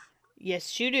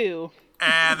 Yes, you do.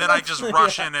 and then I just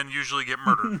rush in and usually get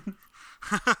murdered.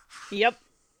 Yep.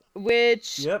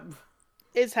 Which Yep.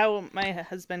 is how my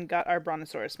husband got our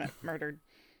brontosaurus murdered.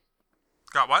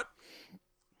 Got what?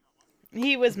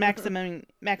 He was maximum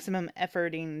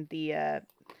efforting the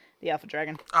alpha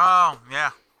dragon. Oh,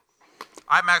 yeah.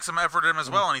 I maximum efforted him as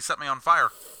well, and he set me on fire.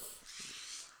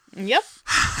 Yep.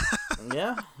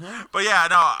 Yeah. Yeah. But yeah,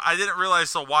 no, I didn't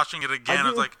realize till watching it again. I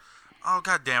was do- like, oh,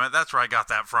 god damn it, that's where I got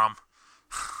that from.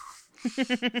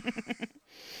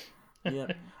 Yeah.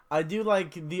 I do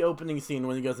like the opening scene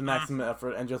when he goes maximum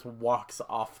effort and just walks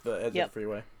off the edge Yep. of the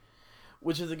freeway.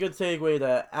 Which is a good segue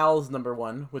to Al's number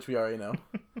one, which we already know.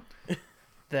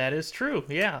 That is true.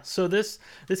 Yeah. So this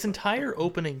entire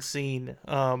opening scene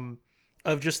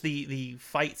of just the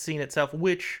fight scene itself,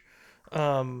 which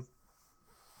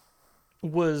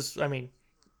was, I mean,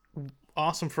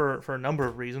 awesome for a number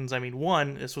of reasons. I mean,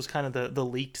 one, this was kind of the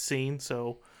leaked scene,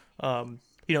 so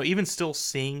even still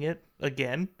seeing it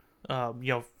again, I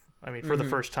mean, for the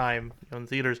first time in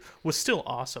theaters was still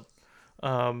awesome.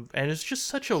 And it's just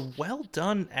such a well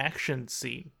done action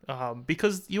scene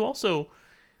because you also.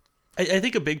 I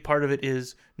think a big part of it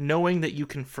is knowing that you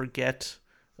can forget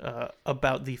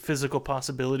about the physical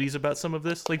possibilities about some of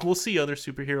this. Like, we'll see other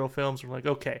superhero films, we're like,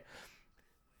 okay,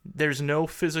 there's no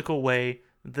physical way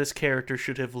this character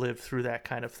should have lived through that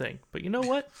kind of thing. But you know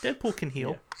what? Deadpool can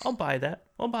heal. Yeah. I'll buy that.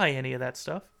 I'll buy any of that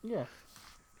stuff. Yeah.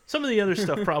 Some of the other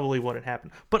stuff probably wouldn't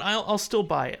happen, but I'll still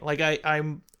buy it. Like,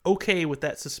 I'm okay with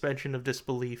that suspension of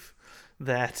disbelief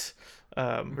that...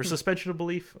 or suspension of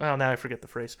belief. Oh, now I forget the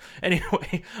phrase.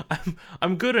 Anyway,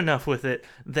 I'm good enough with it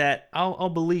that I'll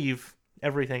believe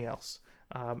everything else.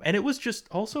 And it was just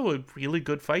also a really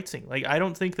good fight scene. Like, I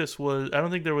don't think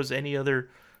there was any other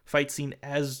fight scene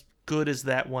as good as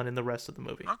that one in the rest of the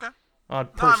movie. Okay. On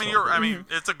No, personal I mean,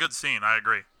 it's a good scene. I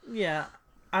agree. Yeah.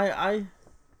 I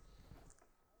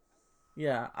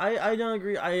don't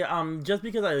agree. Just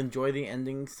because I enjoy the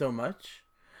ending so much,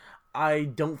 I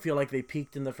don't feel like they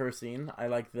peaked in the first scene. I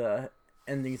like the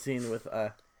ending scene with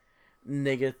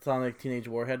Negasonic Teenage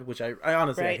Warhead, which I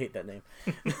honestly I Right. hate that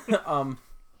name.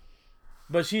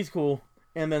 But she's cool.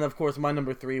 And then of course my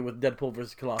number 3 with Deadpool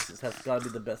vs. Colossus has got to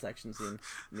be the best action scene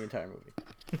in the entire movie.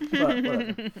 But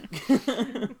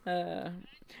whatever.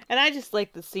 And I just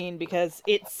like the scene because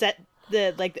it set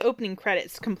the opening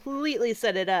credits completely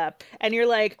set it up, and you're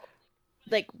like,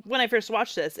 like when I first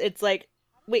watched this, it's like,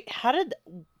 wait,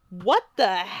 what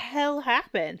the hell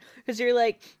happened? Because you're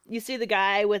like, you see the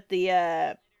guy with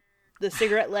the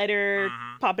cigarette lighter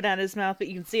popping out of his mouth, but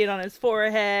you can see it on his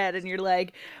forehead, and you're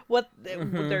like, what?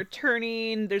 They're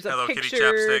turning. There's a Hello Kitty picture.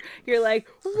 chapstick. You're like,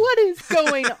 what is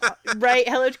going on? Right?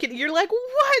 Hello Kitty. You're like,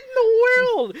 what in the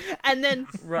world? And then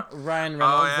Ryan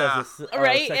Reynolds does a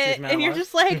right, sexy and you're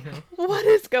just like, what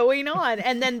is going on?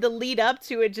 And then the lead up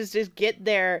to it, just get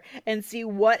there and see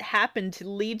what happened to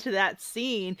lead to that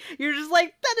scene. You're just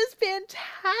like, that is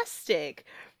fantastic.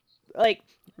 Like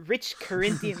rich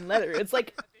Corinthian leather. It's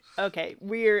like, okay,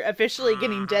 we're officially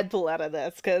getting Deadpool out of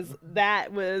this, because that.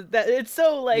 It's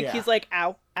so like he's like,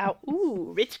 ow,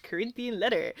 ooh, rich Corinthian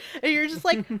leather, and you're just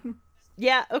like,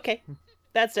 yeah, okay,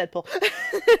 that's Deadpool.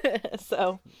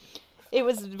 So it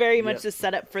was very much the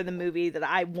setup for the movie that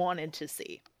I wanted to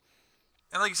see.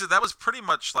 And like you said, that was pretty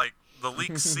much like the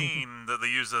leaked scene that they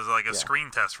used as like a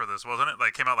screen test for this, wasn't it?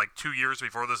 Like came out like 2 years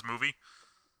before this movie.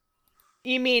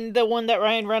 You mean the one that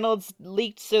Ryan Reynolds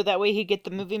leaked so that way he'd get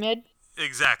the movie made?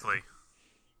 Exactly.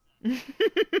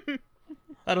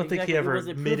 I don't think he ever it was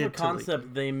a proof admitted of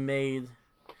concept they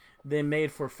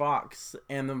made for Fox,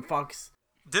 and then Fox.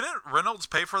 Didn't Reynolds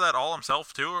pay for that all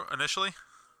himself too initially?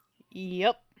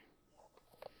 Yep.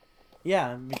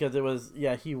 Yeah, because it was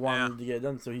he wanted to get it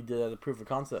done, so he did it as a proof of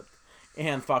concept.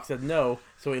 And Fox said no,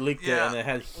 so he leaked it, and it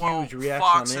had huge reaction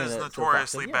Fox on the is internet.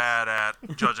 notoriously bad at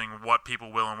judging what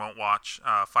people will and won't watch.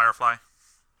 Firefly,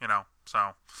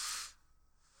 so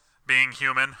being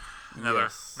human, another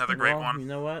great one. You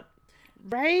know what?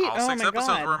 Right? All 6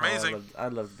 episodes were amazing. I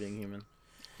loved being human.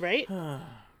 Right?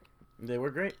 They were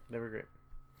great.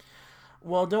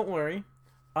 Well, don't worry.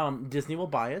 Disney will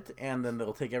buy it, and then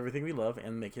they'll take everything we love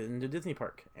and make it into Disney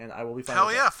Park, and I will be fine. Hell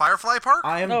with yeah, that. Firefly Park.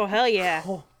 Oh hell yeah!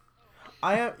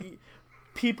 I am.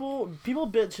 People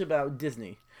bitch about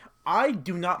Disney. I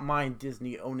do not mind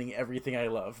Disney owning everything I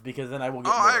love, because then I will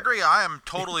get. I agree. I am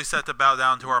totally set to bow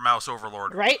down to our mouse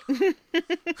overlord. Right?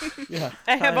 Yeah,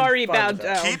 I have already bowed with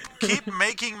that. down. Keep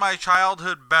making my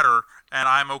childhood better, and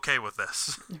I'm okay with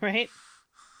this. Right?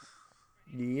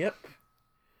 Yep.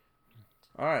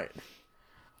 All right.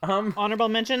 Honorable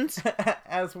mentions.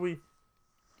 Honorable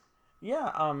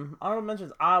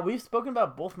mentions. We've spoken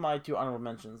about both my 2 honorable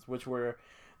mentions, which were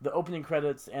the opening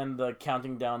credits and the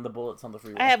counting down the bullets on the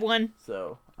freeway. I have one.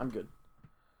 So I'm good.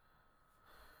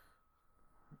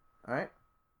 All right.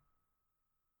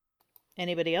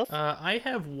 Anybody else? I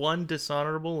have 1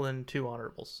 dishonorable and 2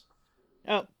 honorables.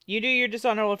 Oh, you do your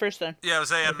dishonorable first then. Yeah, I was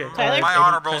saying Okay. Tyler? my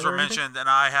honorables Tyler, were anything? mentioned, and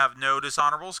I have no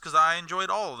dishonorables because I enjoyed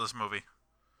all of this movie.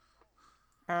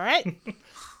 All right.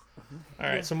 All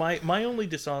right, so my only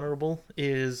dishonorable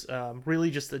is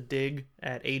really just a dig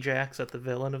at Ajax, at the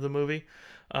villain of the movie.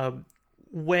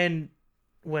 When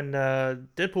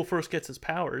Deadpool first gets his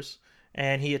powers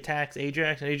and he attacks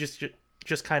Ajax, and he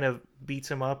just kind of beats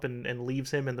him up and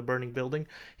leaves him in the burning building,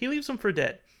 he leaves him for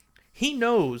dead. He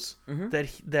knows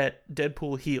that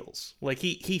Deadpool heals. Like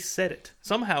he said it.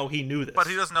 Somehow he knew this. But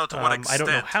he doesn't know to what I extent. don't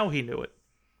know how he knew it.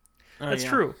 That's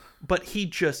true. But he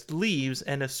just leaves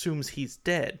and assumes he's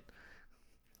dead.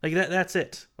 Like that's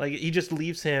it. Like he just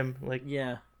leaves him like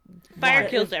Fire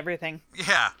kills everything.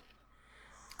 Yeah.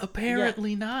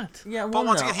 apparently not. Yeah, well, But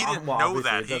once no, again, he didn't well, know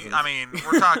obviously that. it doesn't. I mean,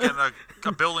 we're talking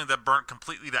a building that burnt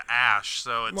completely to ash,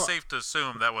 so it's safe to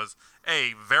assume that was,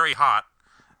 A, very hot,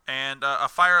 and a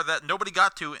fire that nobody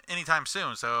got to anytime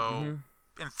soon. So,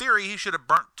 in theory, he should have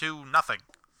burnt to nothing.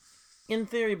 In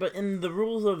theory, but in the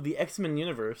rules of the X-Men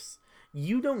universe,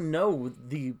 you don't know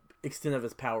the extent of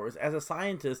his powers. As a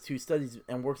scientist who studies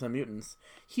and works on mutants,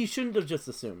 he shouldn't have just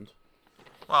assumed.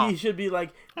 Well, He should be like,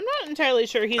 I'm not entirely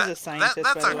sure he's a scientist,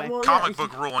 that's by the a way. Well, comic yeah,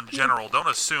 book rule in general. Don't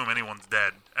assume anyone's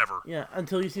dead, ever. yeah,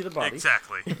 until you see the body.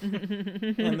 Exactly.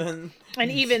 And then And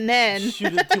even then,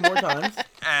 shoot it 2 more times.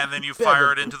 And then you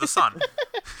fire it into the sun.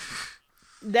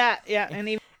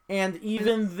 And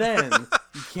even then,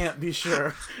 you can't be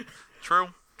sure. True.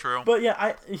 But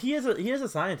yeah, he is a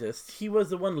scientist. He was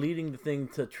the one leading the thing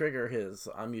to trigger his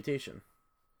mutation.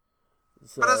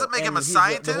 So, But does it make him and a he's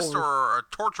scientist whole- or a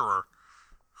torturer?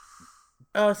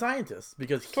 a scientist?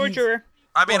 Because he's, torturer.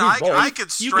 I mean, Well, he's both. I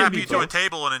could You can strap be you to a both.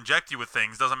 table and inject you with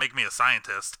things. Doesn't make me a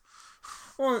scientist.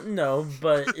 Well, no,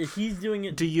 but he's doing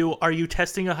it. Are you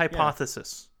testing a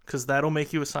hypothesis? Because that'll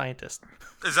make you a scientist.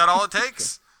 Is that all it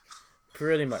takes?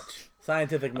 Pretty much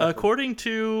scientific method. According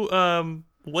to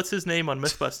what's his name on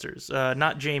MythBusters?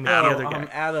 Not Jamie, the other guy.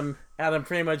 Adam,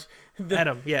 pretty much.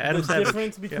 Adam The Savage.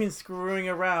 difference between screwing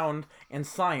around and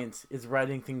science is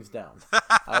writing things down.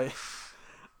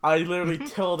 I literally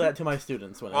tell that to my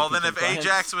students when. Well, I then teach if them science.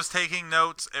 Ajax was taking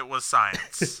notes, it was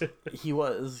science. He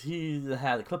was. He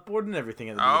had a clipboard and everything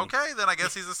at the beginning. Okay, then I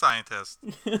guess he's a scientist.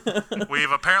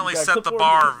 We've apparently Got set the clipboard.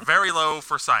 bar very low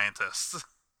for scientists.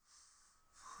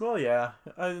 Well, yeah.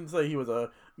 I didn't say he was a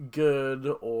good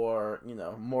or,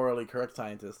 morally correct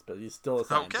scientist, but he's still a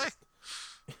scientist.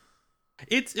 Okay.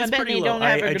 It's I bet pretty you low. don't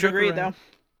have I a joke degree, around.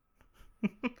 though.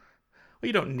 Well,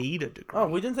 you don't need a degree. Oh,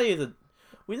 we didn't say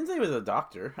he was a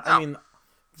doctor. No. I mean,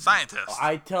 Scientist.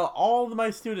 I tell all of my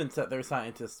students that they're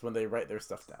scientists when they write their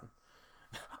stuff down.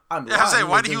 I'm Yeah, I say, lying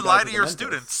why as do you in lie guys to your with the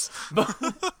students?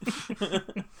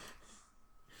 Mentos.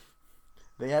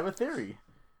 They have a theory.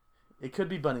 It could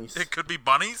be bunnies. It could be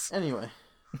bunnies? Anyway.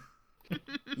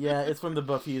 Yeah, it's from the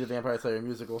Buffy the Vampire Slayer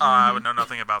musical. I would know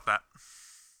nothing about that.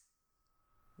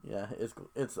 Yeah,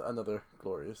 it's another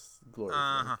glorious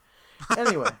Uh-huh. thing.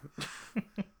 Anyway.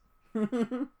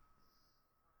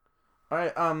 All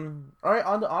right, on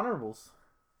to honorables.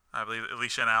 I believe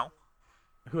Alicia and Al.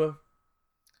 Who have...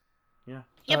 Yeah.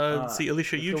 Yep. Let's see,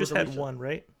 Alicia, let's you go just with had Alicia. one,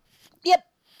 right? Yep.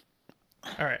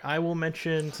 All right, I will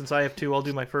mention, since I have two, I'll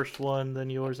do my first one, then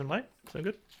yours and mine. Sound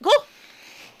good? Cool.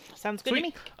 Sounds good to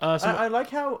me. I like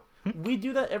how we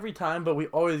do that every time, but we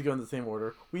always go in the same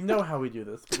order. We know how we do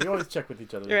this, but we always check with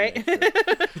each other. to Right.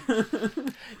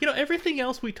 make sure. Everything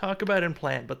else we talk about and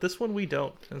plan, but this one we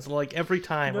don't. It's like every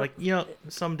time,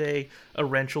 someday a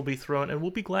wrench will be thrown, and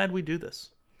we'll be glad we do this.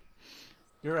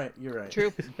 You're right.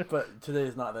 True. But today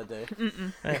is not that day.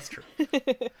 That's true.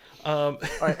 All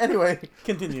right, anyway,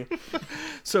 continue.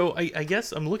 So I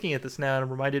guess I'm looking at this now, and I'm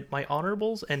reminded my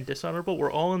honorables and dishonorable were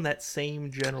all in that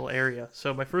same general area.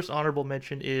 So my first honorable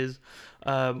mention is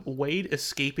Wade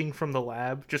escaping from the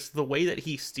lab, just the way that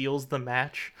he steals the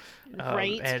match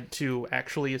Right. and to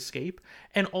actually escape.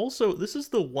 And also, this is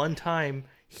the one time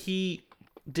he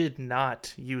did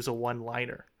not use a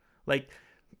one-liner. Like,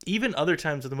 even other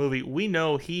times in the movie, we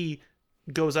know he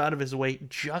goes out of his way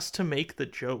just to make the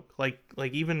joke. Like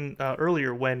even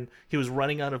earlier when he was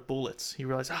running out of bullets, he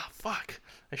realized, fuck,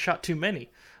 I shot too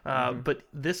many. But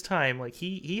this time, like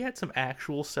he had some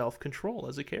actual self-control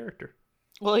as a character.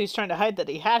 Well, he's trying to hide that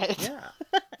he had it.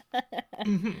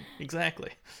 Yeah.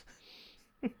 Exactly.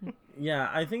 Yeah,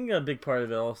 I think a big part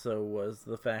of it also was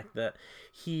the fact that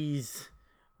he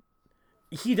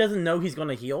doesn't know he's going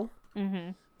to heal.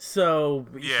 Mm-hmm. So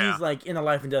Yeah. he's like in a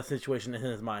life and death situation in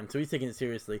his mind. So he's taking it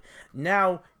seriously.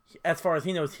 Now, as far as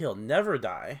he knows, he'll never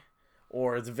die,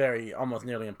 or it's almost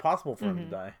nearly impossible for him to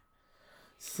die.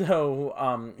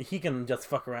 So he can just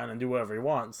fuck around and do whatever he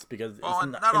wants because Well,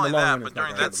 and in not the only long that, run, but it's not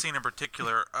during gonna that scene in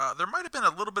particular, there might have been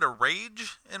a little bit of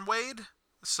rage in Wade.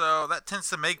 So that tends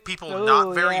to make people not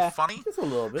Oh, very yeah. funny. just a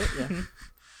little bit. Yeah.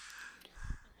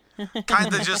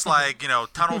 Kind of just like,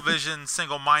 tunnel vision,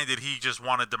 single-minded, he just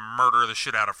wanted to murder the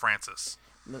shit out of Francis.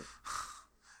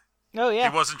 Oh, yeah.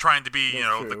 He wasn't trying to be,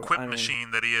 That's the true. quip I mean-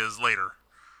 machine that he is later.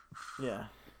 Yeah.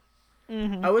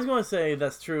 Mm-hmm. I was going to say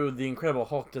that's true. The Incredible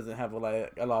Hulk doesn't have a lot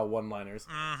of one-liners,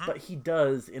 but he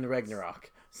does in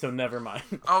Ragnarok. So never mind.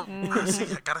 Oh,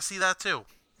 I gotta see that too.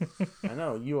 I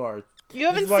know you are. You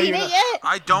haven't This is why seen you're it not- yet?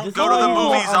 I don't This go is to why the he's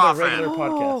not movies on the often. regular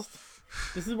podcast.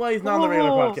 This is why he's not on the regular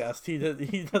podcast.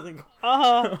 He doesn't.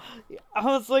 I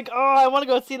was like, I want to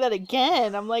go see that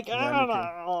again. I'm like, me too.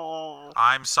 oh.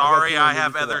 I'm sorry, to I leave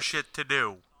have it to other that. shit to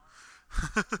do.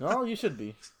 No, you should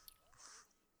be.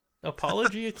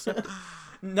 Apology accepted.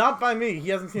 Not by me. He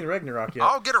hasn't seen Ragnarok yet.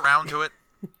 I'll get around to it.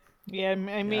 Yeah, I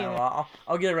mean, Yeah, well,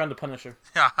 I'll get around to Punisher.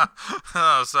 Yeah.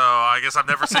 So I guess I'm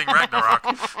never seeing Ragnarok.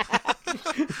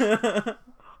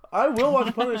 I will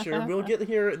watch Punisher. We'll get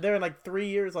there in like 3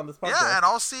 years on this podcast. Yeah, and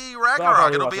I'll see I'll Ragnarok.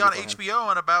 probably It'll watch be it on beforehand.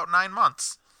 HBO in about 9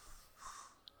 months.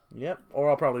 Yep. Or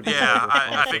I'll probably. Be Yeah,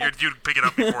 I figured you'd pick it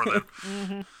up before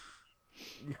then.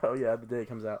 Oh yeah, the day it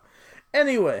comes out.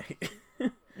 Anyway,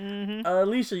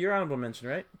 Alicia, your honorable mention,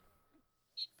 right?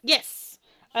 yes.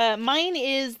 Mine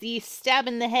is the stab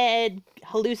in the head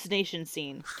hallucination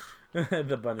scene.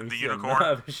 The bunny. The unicorn?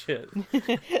 Other shit.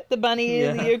 The bunny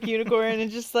and Yeah. the unicorn, and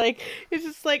it's just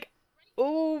like,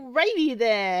 alrighty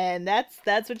then.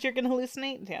 That's what you're gonna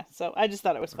hallucinate. Yeah. So I just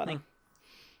thought it was funny.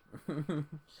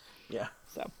 Yeah.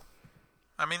 So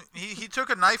I mean, he took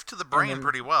a knife to the brain then-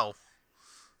 pretty well.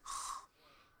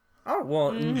 Oh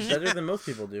well, better than most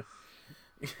people do.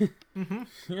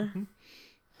 Yeah.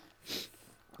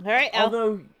 all right, Al.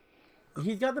 Although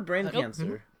he's got the brain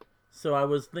cancer, so I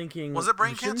was thinking, Was it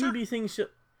brain shouldn't cancer? He be seeing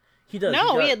shit. He does.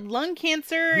 No, got- he had lung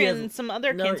cancer he has- and some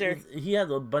other no, cancer. He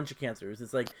has a bunch of cancers.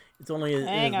 It's like it's only in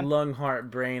Hang his on. lung, heart,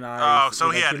 brain, eyes. Oh, so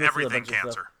like, he had listed a everything bunch of stuff.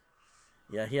 cancer.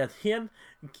 Yeah, he had.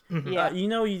 Yeah.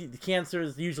 Cancer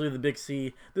is usually the big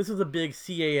C. This was a big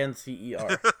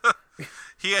CANCER.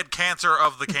 He had cancer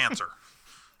of the cancer.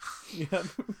 Yeah.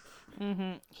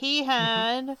 He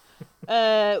had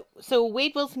so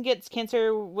Wade Wilson gets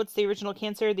cancer. What's the original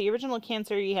cancer? The original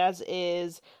cancer he has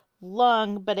is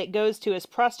lung, but it goes to his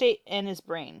prostate and his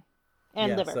brain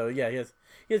and liver. So yeah, he has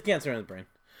cancer in his brain.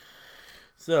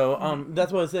 So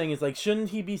that's what I was saying. Is like, shouldn't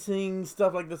he be seeing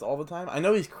stuff like this all the time? I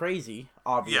know he's crazy,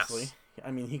 obviously. Yes.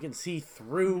 I mean, he can see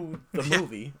through the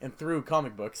movie and through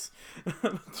comic books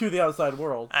to the outside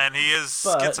world. And he is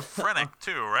But- schizophrenic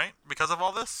too, right? Because of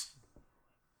all this?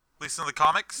 At least in the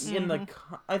comics? In the,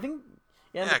 I think,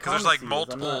 yeah, Yeah, because there's like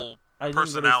multiple I didn't really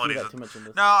see personalities. that too much in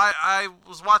this. No, I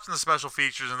was watching the special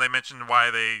features and they mentioned why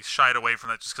they shied away from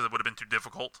that just because it would have been too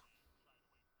difficult.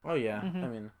 Oh yeah, I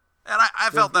mean, And I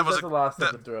felt that was a lot of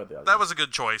stuff to throw at the that audience. was a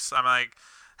good choice. I'm like,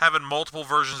 having multiple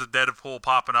versions of Deadpool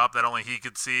popping up that only he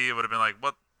could see, it would have been like,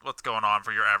 what's going on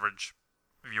for your average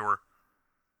viewer?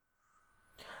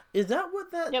 Is that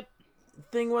what that Yep.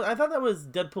 thing was? I thought that was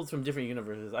Deadpool's from different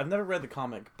universes. I've never read the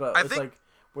comic, but I it's think like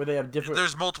where they have different.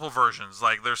 There's multiple versions.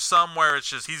 Like, there's some where it's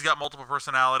just he's got multiple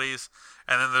personalities,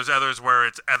 and then there's others where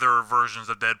it's other versions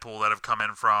of Deadpool that have come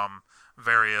in from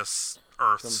various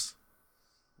Earths.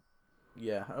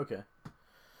 Yeah. Okay.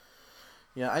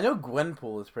 Yeah, I know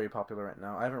Gwenpool is pretty popular right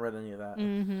now. I haven't read any of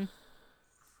that.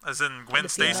 As in Gwen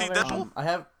Stacy another- Deadpool? I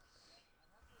have.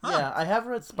 Huh. Yeah, I have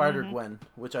read Spider Gwen,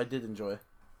 which I did enjoy.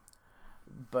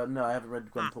 But no, I haven't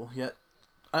read Gwenpool yet.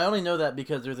 I only know that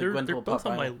because there's a They're Gwenpool both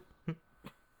pop on my.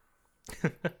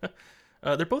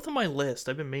 They're both on my list.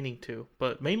 I've been meaning to,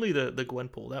 but mainly the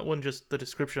Gwenpool. That one, just the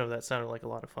description of that sounded like a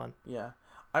lot of fun. Yeah.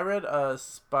 I read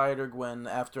Spider Gwen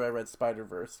after I read Spider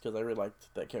Verse because I really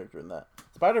liked that character in that.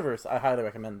 Spider Verse, I highly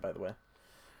recommend, by the way.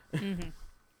 All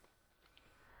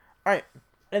right.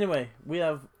 Anyway, we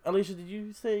have Alicia. Did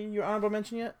you say your honorable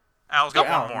mention yet? Al's got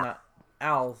Or one more. not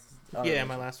Al's. Yeah,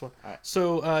 my last one. Alright.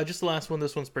 So, just the last one.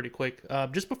 This one's pretty quick.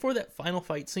 Just before that final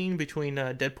fight scene between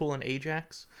Deadpool and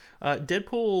Ajax,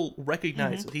 Deadpool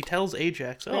recognizes. He tells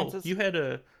Ajax, "Oh, Francis. you had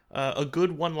a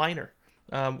good one-liner,"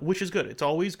 which is good. It's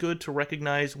always good to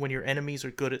recognize when your enemies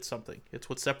are good at something. It's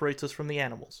what separates us from the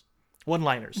animals.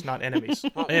 One-liners, not enemies.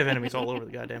 They have enemies all over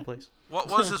the goddamn place. What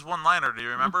was his one-liner? Do you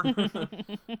remember?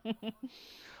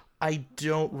 I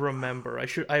don't remember.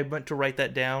 I meant to write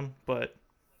that down, but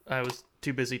I was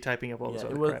too busy typing up all this Yeah,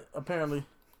 other it was crap. apparently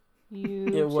You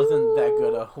it wasn't that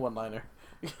good a one-liner.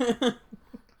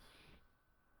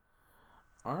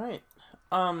 All right.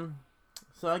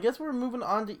 So I guess we're moving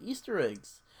on to Easter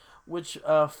eggs, which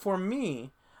for me,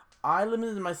 I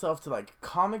limited myself to like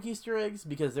comic Easter eggs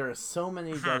because there are so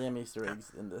many goddamn Easter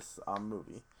eggs in this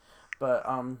movie. But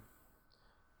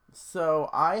so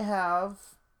I have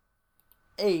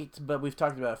 8, but we've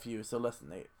talked about a few, so less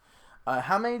than 8.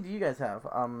 How many do you guys have?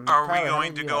 Are Tyler, we how many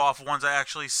going do to you go have? off ones I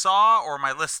actually saw or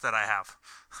my list that I have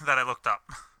that I looked up?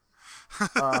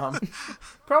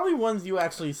 Probably ones you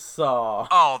actually saw.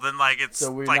 Oh, then like it's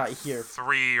So we're like not here.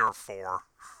 3 or 4.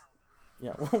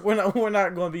 Yeah, we're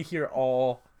not going to be here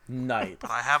all night.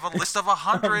 But I have a list of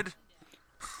 100.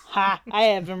 Ha! I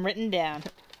have them written down.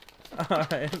 All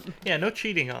right. Yeah, no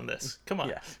cheating on this. Come on.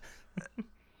 Yeah.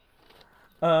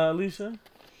 Alicia?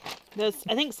 I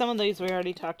think some of these we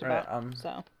already talked Right, about.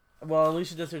 So Well,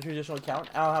 Alicia does her traditional count.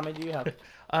 Al, how many do you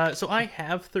have? So I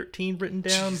have 13 written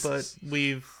down, but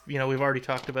we've already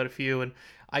talked about a few, and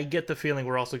I get the feeling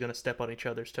we're also going to step on each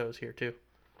other's toes here too.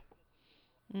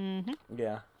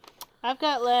 Yeah. I've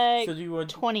got like So do you want...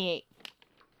 28.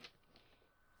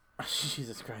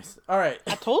 Jesus Christ. All right.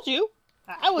 I told you.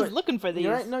 I was Wait, looking for these.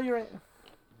 You're right. No, you're right.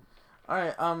 All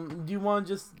right. Do you want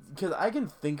to just... Because I can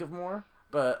think of more,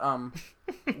 but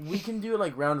we can do it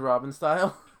like round robin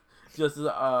style. Just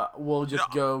we'll just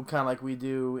go kind of like we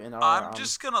do in our... I'm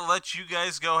just going to let you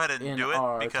guys go ahead and in do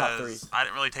our it top because threes. I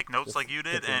didn't really take notes Just like you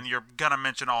did, pick and one. you're going to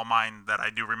mention all mine that I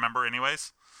do remember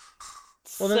anyways.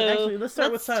 Well, then, actually, let's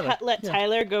start with Tyler. Let Yeah.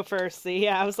 Tyler go first. See,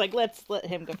 yeah, I was like, let's let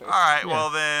him go first. All right, Yeah. well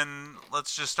then,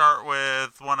 let's just start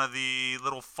with one of the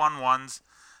little fun ones.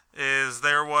 Is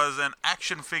there was an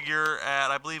action figure at,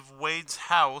 I believe, Wade's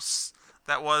house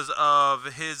that was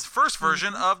of his first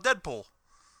version of Deadpool.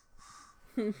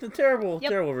 The terrible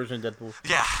Yep. version of Deadpool.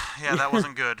 Yeah, that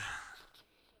wasn't good.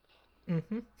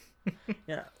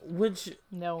 Yeah. Which,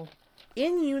 No.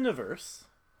 in the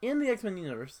X-Men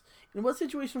universe, in what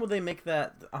situation would they make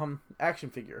that action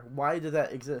figure? Why did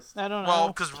that exist? I don't know. Well,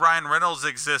 because Ryan Reynolds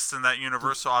exists in that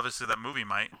universe, so obviously that movie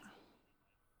might.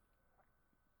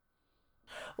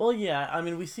 Well, yeah, I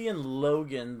mean, we see in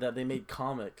Logan that they made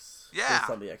comics Yeah. based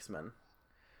on the X-Men.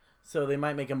 So they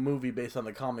might make a movie based on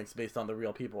the comics, based on the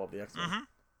real people of the X-Men. Mm-hmm.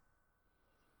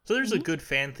 So there's a good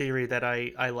fan theory that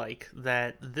I like,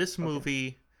 that this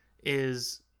movie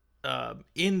is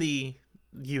in the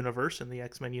universe, in the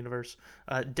X-Men universe,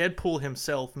 Deadpool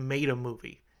himself made a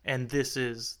movie, and this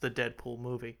is the Deadpool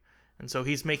movie. And so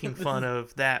he's making fun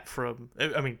of that from...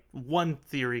 I mean, one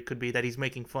theory could be that he's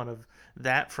making fun of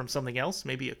that from something else,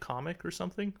 maybe a comic or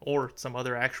something, or some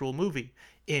other actual movie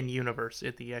in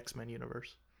the X-Men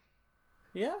universe.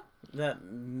 Yeah, that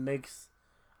makes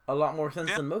a lot more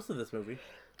sense than most of this movie.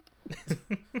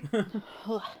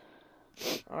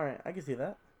 Alright, I can see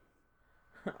that.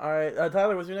 Alright,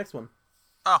 Tyler, what's your next one?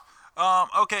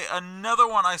 Okay, another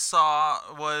one I saw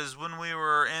was when we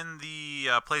were in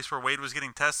the place where Wade was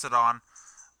getting tested on.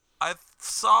 I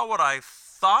saw what I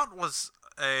thought was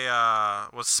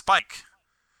was Spike,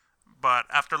 but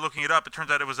after looking it up, it turns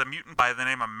out it was a mutant by the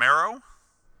name of Marrow.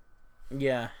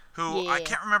 Yeah. Who, I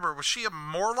can't remember, was she a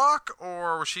Morlock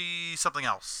or was she something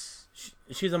else?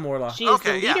 She's a Morlock. She is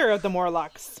the leader of the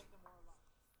Morlocks.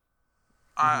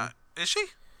 Is she?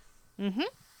 Mm-hmm.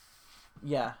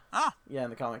 Yeah. Oh. Yeah,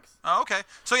 in the comics. Oh, okay.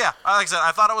 So yeah, like I said,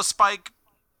 I thought it was Spike,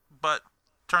 but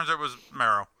turns out it was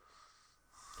Marrow.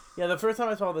 Yeah, the first time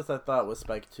I saw this, I thought it was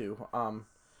Spike too.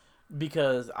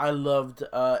 Because I loved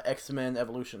X-Men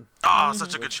Evolution. Oh,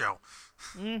 such a good show.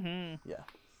 Mm-hmm. Yeah.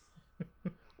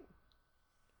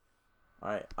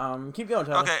 Alright, keep going,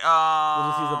 Tyler. Okay, We'll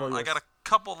just use up all I yours. got a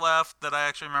couple left that I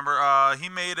actually remember. He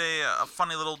made a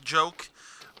funny little joke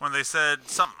when they said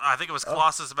something. I think it was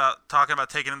Colossus about talking about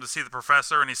taking him to see the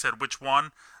professor, and he said, "Which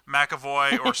one,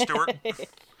 McAvoy or Stewart?"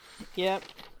 Yep.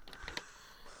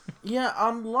 Yeah,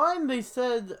 online they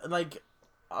said, like,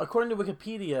 according to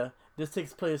Wikipedia, this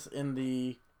takes place in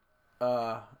the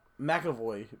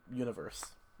McAvoy universe.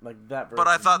 Like, that version. But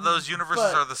I thought those universes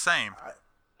But are the same.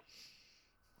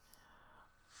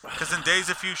 Because in Days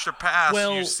of Future Past,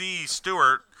 you see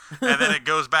Stewart, and then it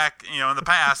goes back, in the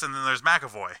past, and then there's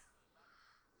McAvoy.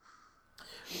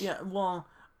 Yeah, well,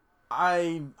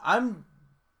 I'm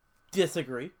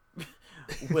disagree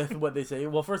with what they say.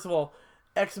 Well, first of all,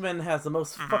 X-Men has the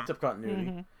most fucked up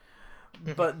continuity.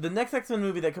 But the next X-Men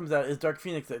movie that comes out is Dark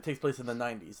Phoenix, that takes place in the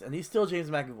 90s, and he's still James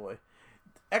McAvoy.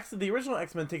 The original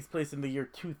X-Men takes place in the year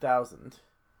 2000.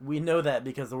 We know that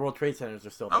because the World Trade Centers are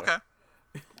still there. Okay.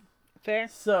 Fair.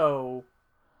 So,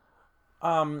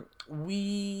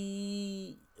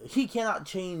 he cannot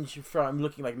change from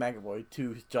looking like McAvoy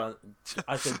to John.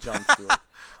 I said John Stewart.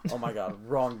 Oh my god,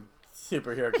 wrong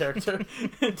superhero character.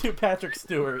 To Patrick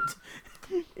Stewart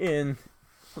in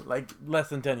like less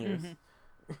than 10 years.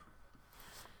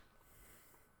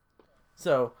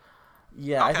 So,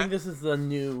 yeah, I think this is the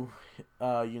new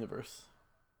universe.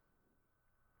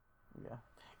 Yeah.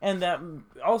 And that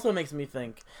also makes me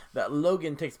think that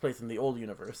Logan takes place in the old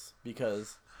universe,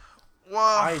 because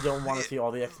I don't want to see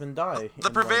all the X-Men die. The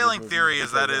prevailing theory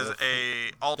is that is a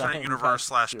alternate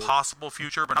universe / possible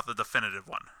future, but not the definitive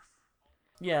one.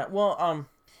 Yeah, well,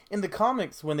 in the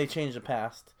comics, when they change the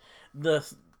past, the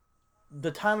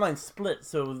timeline split,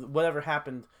 so whatever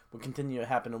happened would continue to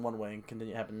happen in one way and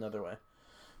continue to happen another way.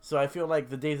 So I feel like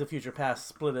the Days of Future Past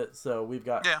split it, so we've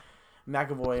got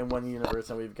McAvoy in one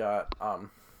universe, and we've got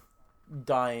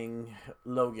dying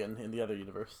Logan in the other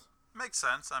universe. Makes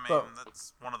sense. I mean,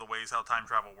 that's one of the ways how time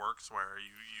travel works, where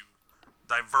you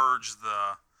diverge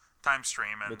the time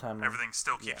stream and everything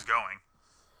still keeps going.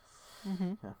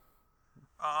 Mm-hmm. Yeah.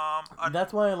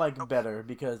 That's why I like better,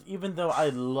 because even though I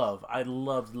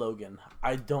loved Logan,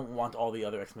 I don't want all the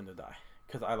other X-Men to die,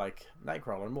 because I like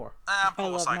Nightcrawler more. I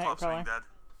love Cyclops being Nightcrawler. dead.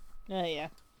 Yeah.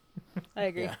 I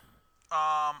agree. Yeah.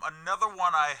 Another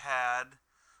one I had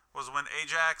was when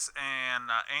Ajax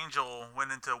and Angel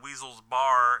went into Weasel's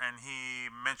bar, and he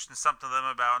mentioned something to them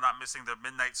about not missing the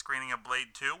midnight screening of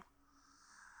Blade 2.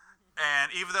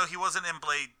 And even though he wasn't in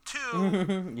Blade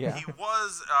 2, he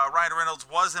was, Ryan Reynolds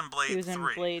was in Blade 3. He was in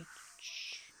Blade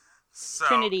So,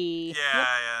 Trinity.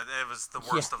 Yeah, it was the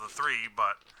worst of the three,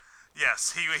 but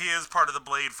yes, he is part of the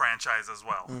Blade franchise as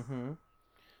well. Mm-hmm.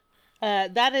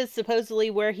 That is supposedly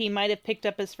where he might have picked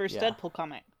up his first Deadpool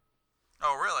comic.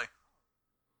 Oh, really?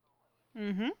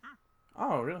 Mm-hmm.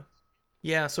 Oh, really?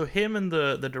 Yeah, so him and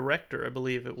the director, I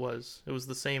believe it was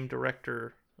the same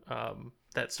director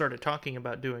that started talking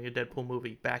about doing a Deadpool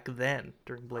movie back then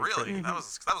during Blade Really? Trinity. That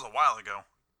was a while ago.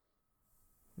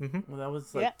 Mm-hmm. Well, that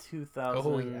was like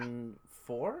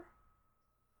 2004?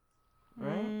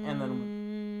 Right? And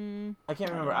then I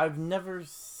can't remember. I've never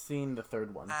seen the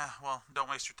third one. Well, don't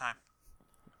waste your time.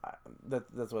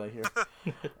 That's what I hear.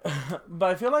 But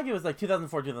I feel like it was like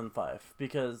 2004, 2005,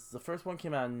 because the first one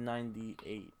came out in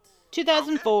 98.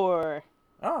 2004.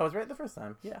 Oh, I was right the first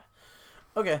time. Yeah.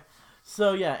 Okay.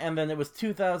 So yeah, and then it was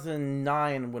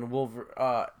 2009 when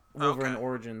Wolverine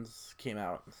Origins came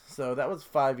out. So that was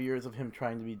 5 years of him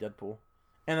trying to be Deadpool.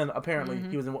 And then apparently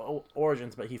he was in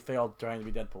Origins, but he failed trying to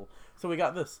be Deadpool. So we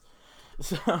got this.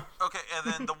 So Okay,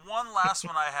 and then the one last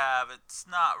one I have, it's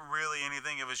not really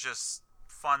anything. It was just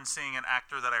fun seeing an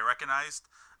actor that I recognized.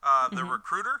 The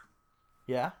Recruiter.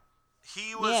 yeah,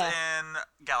 He was in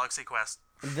Galaxy Quest.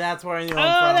 that's where I knew him Oh,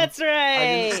 from. that's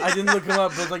right. I didn't look him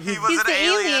up, but like He was He's an the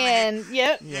alien. alien.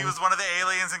 Yep. He was one of the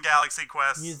aliens in Galaxy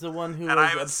Quest. He's the one who And I was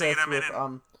haven't seen obsessed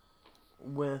him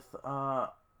with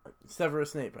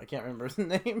Severus Snape. I can't remember his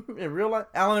name in real life.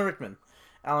 Alan Rickman.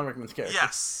 Alan Rickman's character.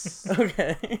 Yes.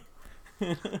 Okay.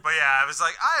 But yeah, I was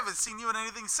like, I haven't seen you in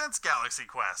anything since Galaxy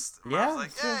Quest. And I Yeah, was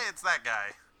like, sure. hey, it's that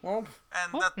guy. Well,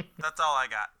 And that's all I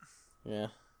got. yeah.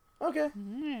 Okay.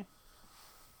 Yeah,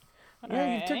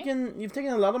 Alright. you've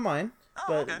taken a lot of mine, Oh,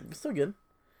 but okay. still good.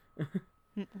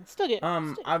 Still good.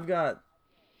 I've got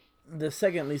the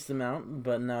second least amount,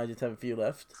 but now I just have a few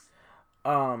left.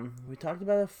 We talked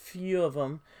about a few of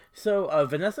them. So,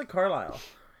 Vanessa Carlyle,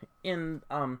 in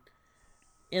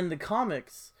the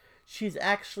comics, she's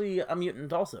actually a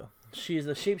mutant also. She's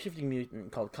a shape-shifting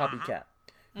mutant called Copycat.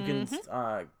 You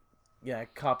can,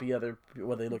 copy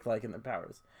what they look like and their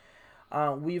powers.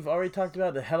 We've already talked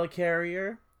about the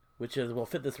Helicarrier, which will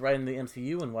fit this right in the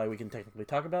MCU and why we can technically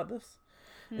talk about this.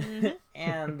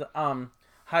 And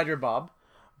Hydra Bob,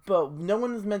 but no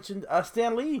one has mentioned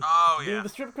Stan Lee Oh, doing yeah. the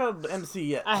strip club MC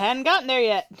yet. I hadn't gotten there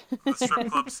yet. The strip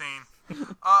club scene.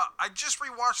 I just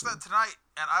rewatched that tonight,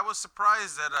 and I was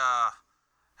surprised at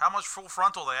how much full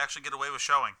frontal they actually get away with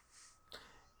showing.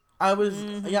 I was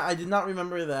I did not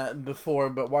remember that before,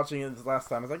 but watching it this last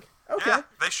time, I was like, okay, Yeah,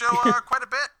 they show quite a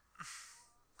bit.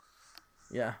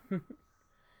 yeah,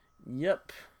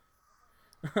 yep.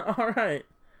 All right,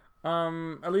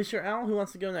 Alicia or Al, who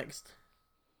wants to go next?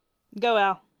 Go,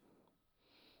 Al.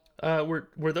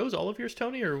 Were those all of yours,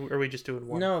 Tony, or are we just doing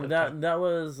one? No, at a that time? that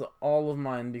was all of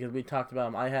mine because we talked about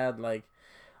them. I had like,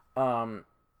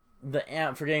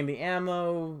 forgetting the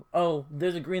ammo. Oh,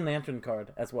 there's a Green Lantern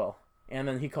card as well, and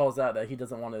then he calls out that he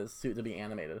doesn't want his suit to be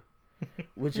animated,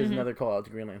 which is another call out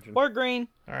to Green Lantern. Or green.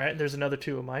 All right, there's another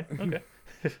two of mine. Okay.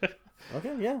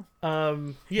 Okay, yeah.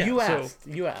 Yeah. You so, asked.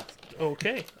 You asked.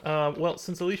 Okay. Well,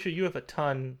 since Alicia, you have a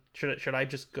ton, should I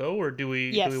just go, or do we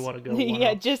Yes. want to go? One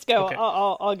Yeah, off? just go. Okay.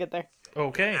 I'll get there.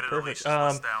 Okay, Edit perfect.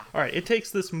 Alicia's list down. All right, it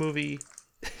takes this movie.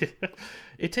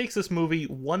 It takes this movie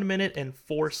 1 minute and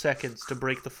 4 seconds to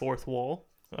break the fourth wall,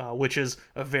 which is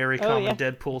a very common yeah.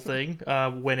 Deadpool thing.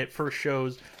 When it first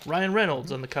shows Ryan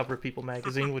Reynolds on the cover of People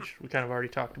magazine, which we kind of already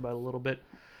talked about a little bit.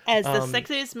 As the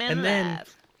sexiest man and then-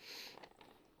 alive.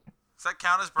 Does that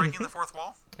count as breaking the fourth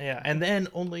wall? Yeah, and then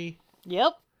only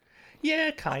Yep.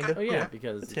 kind of. Oh yeah,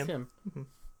 because it's it's him. him.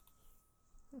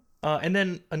 And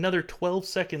then another 12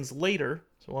 seconds later,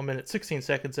 so 1 minute 16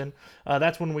 seconds in,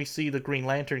 that's when we see the Green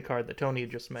Lantern card that Tony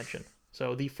had just mentioned.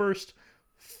 So the first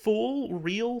full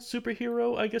real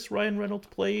superhero, I guess Ryan Reynolds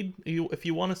played. If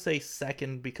you want to say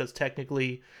second, because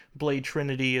technically Blade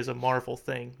Trinity is a Marvel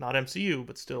thing, not MCU,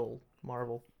 but still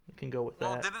Marvel. You can go with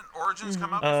Well, that. didn't Origins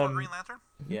come out before Green Lantern?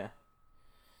 Yeah.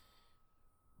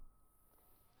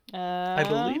 I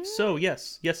believe so.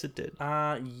 Yes, it did.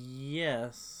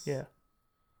 Yes. Yeah.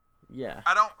 Yeah.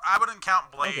 I wouldn't count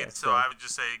Blade, Okay, so so- I would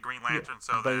just say Green Lantern.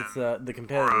 So But then, it's the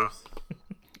competitors.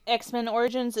 X-Men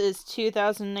Origins is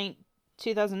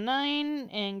 2009,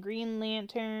 and Green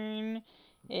Lantern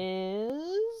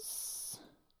is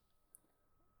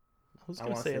I was I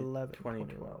going to want say to 11.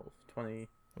 2012. 20.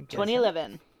 I'm guessing.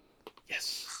 2011.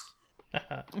 Yes.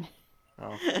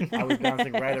 Oh, I was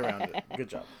bouncing right around it. Good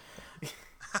job.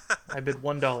 I bid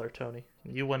 $1, Tony.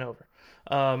 You went over.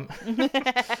 I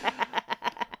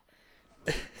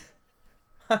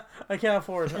can't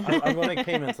afford. I'm going to make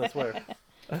payments. I swear.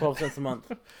 12 cents a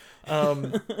month. All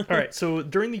right. So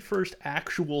during the first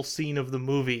actual scene of the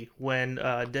movie, when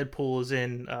Deadpool is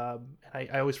in, I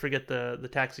always forget the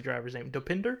taxi driver's name.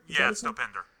 Dopinder? Is that yeah, his it's name?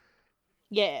 Dopinder.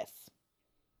 Yes.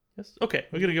 Yes. Okay,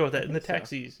 we're gonna go with that. In the think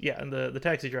so. taxis, yeah, in the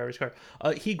taxi driver's car,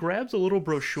 he grabs a little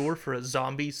brochure for a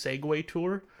zombie Segway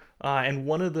tour, and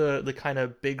one of the kind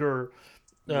of bigger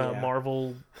Yeah.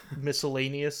 Marvel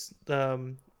miscellaneous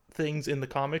things in the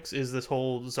comics is this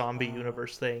whole zombie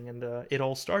universe thing, and it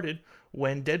all started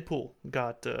when Deadpool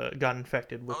got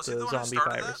infected with is he the the one who zombie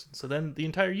started virus. So then the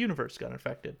entire universe got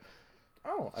infected.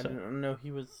 Oh, I didn't know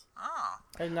he was. Oh.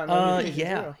 I did not know he was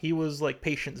Yeah, Zero. he was like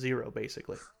patient zero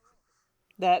basically.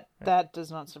 That does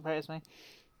not surprise me.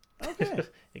 Okay.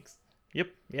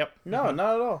 Yep. No,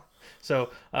 not at all. So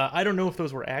I don't know if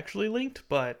those were actually linked,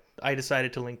 but I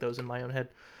decided to link those in my own head.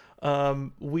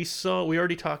 We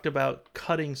already talked about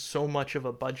cutting so much of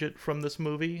a budget from this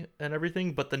movie and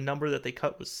everything, but the number that they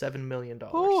cut was $7 million.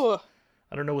 Ooh.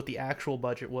 I don't know what the actual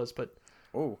budget was, but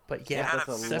Oh, yeah, Had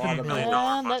that's a $15 lot of million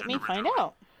money. Let budget me find originally.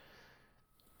 out.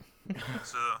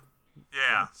 So,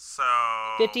 yeah, so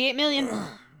 58 million.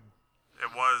 it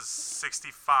was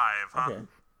 65, huh? Okay.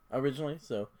 Originally,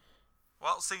 so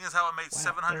Well, seeing as how it made Wow,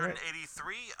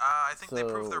 783, I think they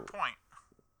proved their So- point.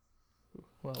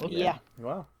 well, okay. Yeah.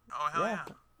 wow. Oh, hell Yeah.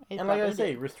 yeah. It And like I probably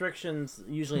say, did. restrictions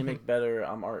usually make better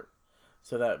art,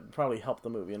 so that probably helped the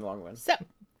movie in the long run. So,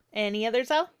 any others,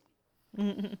 Al?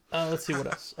 Let's see what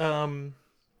else.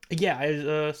 Yeah,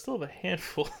 I still have a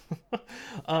handful.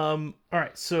 All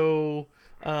right, so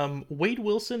Wade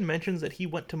Wilson mentions that he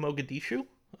went to Mogadishu,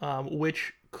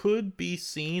 which could be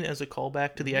seen as a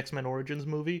callback to the X-Men Origins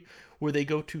movie, where they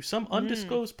go to some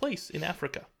undisclosed place in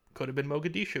Africa. Could have been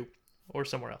Mogadishu or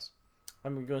somewhere else.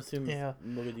 I'm going to assume Yeah.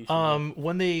 Mogadishu.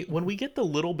 When we get the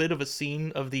little bit of a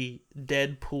scene of the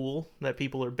dead pool that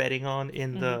people are betting on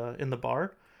in the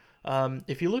bar,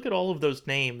 if you look at all of those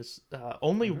names,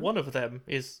 only one of them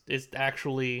is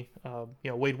actually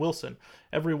Wade Wilson.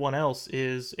 Everyone else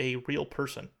is a real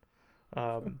person,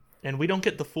 and we don't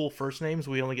get the full first names.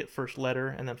 We only get first letter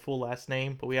and then full last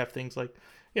name. But we have things like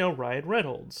Ryan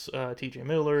Reynolds, T.J.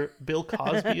 Miller, Bill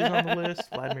Cosby is on the list,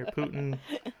 Vladimir Putin,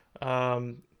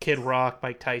 Kid Rock,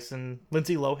 Mike Tyson,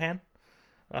 Lindsay Lohan.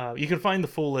 You can find the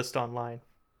full list online.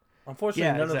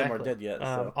 Unfortunately, none of them are dead yet.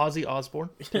 So. Ozzy Osbourne,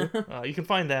 too. You can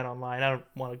find that online. I don't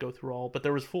want to go through all, but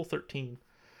there was full 13.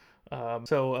 Let's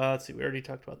see. We already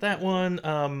talked about that one.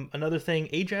 Another thing,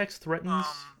 Ajax threatens.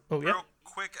 Real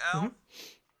quick, Al.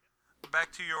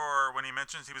 Back to when he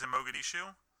mentions he was in Mogadishu.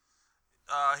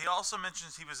 He also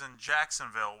mentions he was in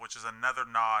Jacksonville, which is another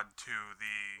nod to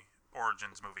the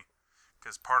Origins movie,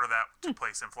 because part of that took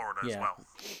place in Florida as well.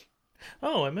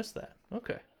 Oh, I missed that.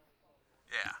 Okay.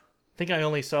 Yeah. I think I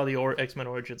only saw the X-Men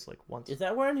Origins like once. Is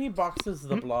that when he boxes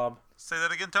the Blob? Say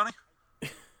that again, Tony.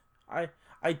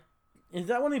 Is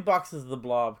that when he boxes the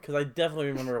Blob? Because I definitely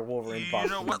remember Wolverine You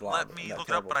boxing know the what? Blob. Let me in that look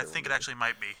it up, but I terrible think it movie. actually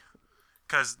might be.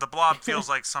 Because the Blob feels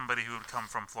like somebody who would come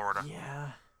from Florida.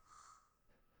 Yeah.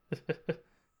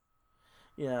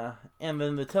 Yeah, and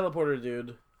then the teleporter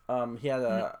dude, he had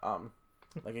a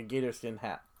like a gator skin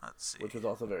hat, Let's see. which was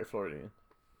also very Floridian.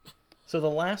 So the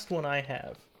last one I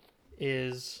have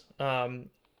is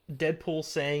Deadpool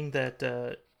saying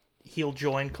that he'll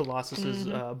join Colossus's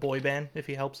boy band if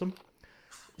he helps him.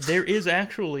 There is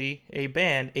actually a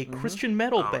band, a Christian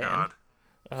metal Oh, band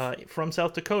God. from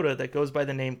South Dakota that goes by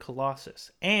the name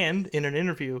Colossus. And in an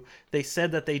interview, they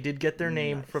said that they did get their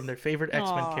name from their favorite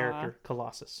X-Men Aw. character,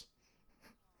 Colossus.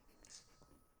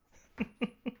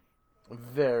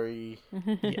 Very,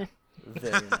 Yeah.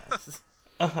 very nice.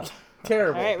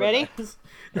 Terrible. All right, but ready? nice.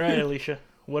 All right, Alicia.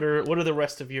 What are the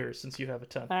rest of yours since you have a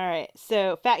ton? All right.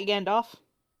 So, Fat Gandalf.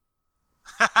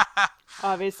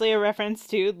 Obviously a reference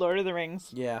to Lord of the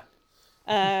Rings. Yeah.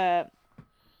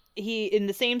 He in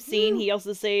the same scene he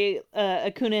also say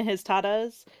Akuna his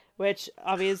tatas, which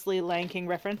obviously Lion King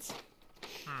reference.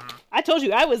 I told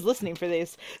you I was listening for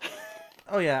these.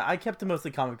 Oh yeah, I kept the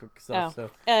mostly comic book stuff, so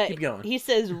keep going. He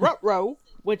says Rut-Row,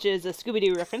 which is a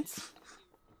Scooby-Doo reference.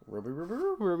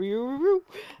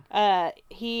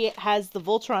 He has the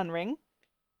Voltron ring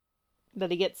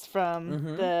that he gets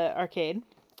from the arcade.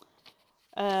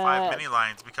 5 mini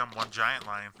lions become one giant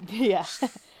lion. Yeah.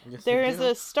 Yes, There you is do.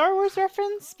 a Star Wars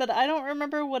reference, but I don't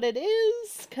remember what it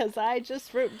is because I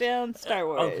just wrote down Star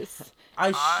Wars.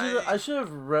 I should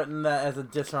have written that as a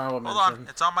dishonorable mention. Hold on,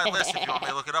 it's on my list if you want me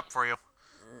to look it up for you.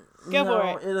 Go no,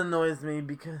 for it. it annoys me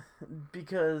because.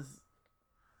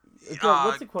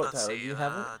 What's the quote Let's title? see, Do you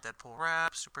have it? Deadpool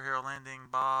rap, superhero landing,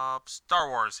 Bob, Star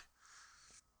Wars.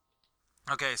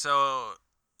 Okay, so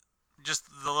just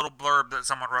the little blurb that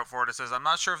someone wrote for it. It says, "I'm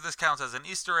not sure if this counts as an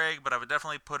Easter egg, but I would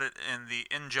definitely put it in the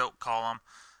in-joke column.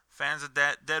 Fans of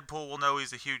Deadpool will know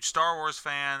he's a huge Star Wars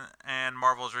fan, and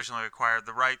Marvel has recently acquired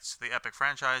the rights to the epic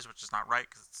franchise, which is not right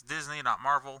because it's Disney, not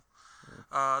Marvel.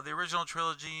 The original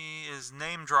trilogy is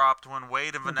name-dropped when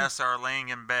Wade and Vanessa are laying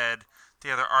in bed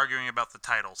together arguing about the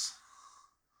titles."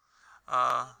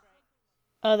 Oh,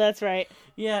 that's right.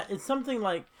 Yeah, it's something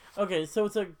like okay. So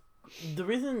the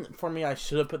reason for me I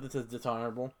should have put this as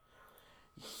dishonorable.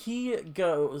 He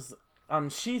goes.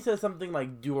 She says something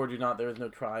like "Do or do not. There is no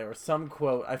try," or some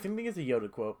quote. I think it's a Yoda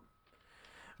quote.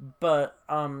 But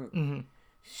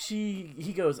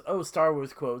he goes, "Oh, Star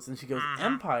Wars quotes," and she goes,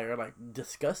 "Empire," like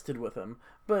disgusted with him.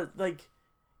 But like,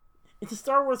 It's a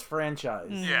Star Wars franchise.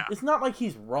 Yeah. It's not like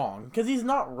he's wrong, because he's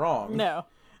not wrong. No.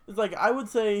 It's like, I would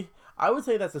say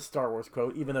that's a Star Wars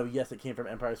quote, even though, yes, it came from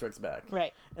Empire Strikes Back.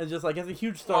 Right. And just, like, as a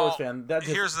huge Star Wars fan, that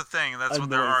just here's the thing. That's what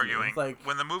they're annoys me. arguing. It's like-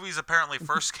 when the movies apparently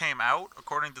first came out,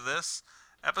 according to this,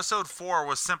 Episode 4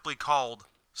 was simply called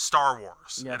Star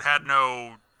Wars. Yeah. It had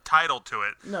no title to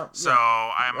it. No, So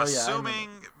yeah. I'm Oh, yeah, I assuming,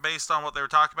 based on what they were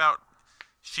talking about,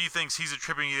 she thinks he's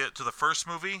attributing it to the first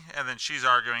movie, and then she's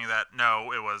arguing that,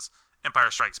 no, it was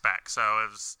Empire Strikes Back. So it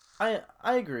was... I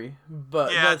agree,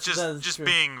 but Yeah, that's just true.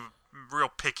 being real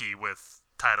picky with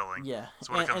titling. Yeah, That's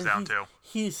what it comes down to.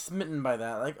 He's smitten by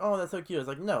that. Like, oh, that's so cute. It's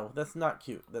like, no, that's not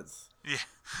cute. That's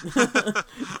Yeah.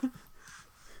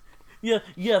 yeah,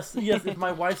 yes. If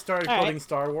my wife started All right. quoting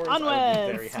Star Wars, I would be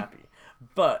Onwards. very happy.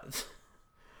 But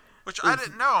Which I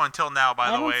didn't know until now, by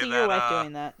I the don't way, see your wife that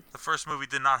doing that. the first movie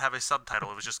did not have a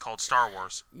subtitle. It was just called Star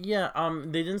Wars. yeah,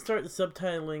 they didn't start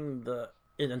subtitling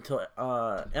it until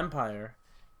Empire,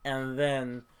 and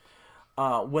then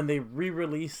when they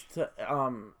re-released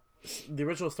the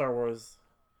original Star Wars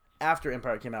after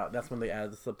Empire came out, that's when they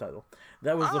added the subtitle.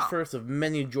 That was the Ah. first of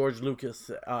many George Lucas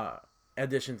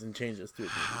additions and changes to it.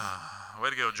 Way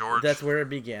to go, George. That's where it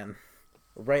began,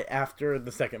 right after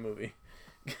the second movie.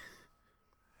 And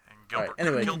Gilbert Alright,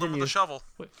 anyway, killed him with continue. a shovel.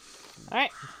 All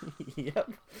right. Yep.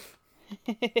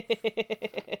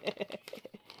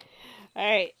 All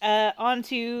right. On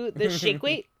to the shake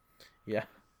weight, Yeah.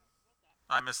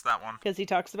 I missed that one. because he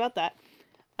talks about that.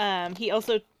 He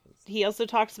also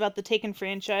talks about the Taken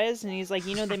franchise, and he's like,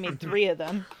 they made 3 of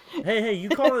them. Hey, you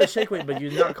call it a shake weight, but you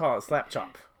did not call it slap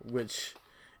chop, which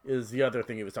is the other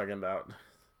thing he was talking about.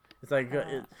 It's like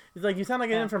it's like you sound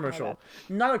like an my infomercial. bad.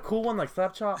 Not a cool one like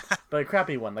slap chop, but a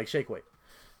crappy one like shake weight.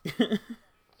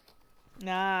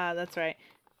 Ah, that's right.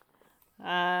 All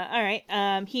right.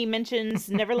 He mentions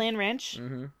Neverland Ranch.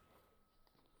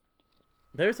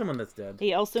 There's someone that's dead.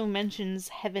 He also mentions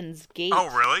Heaven's Gate. Oh,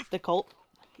 really? The cult.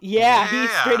 Yeah, he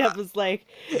Yeah. straight up was like,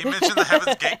 He mentioned the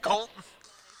Heaven's Gate cult?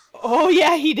 "Oh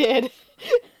yeah, he did."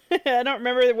 I don't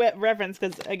remember the reference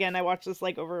because again, I watched this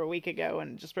like over a week ago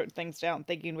and just wrote things down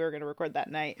thinking we were going to record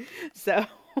that night. So,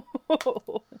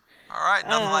 All right,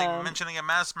 nothing like Um, mentioning a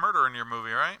mass murder in your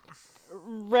movie, right?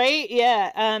 right?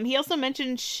 Yeah. He also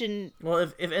mentioned Well,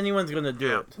 if anyone's gonna do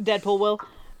Yeah. it, Deadpool will.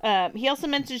 He also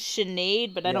mentions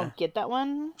Sinead, but I Yeah. don't get that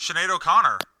one. Sinead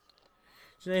O'Connor.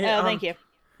 Sinead, Thank you.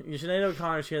 Sinead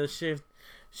O'Connor. She had a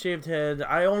shaved head.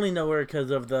 I only know her because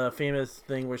of the famous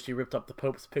thing where she ripped up the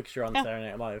Pope's picture on Yeah. Saturday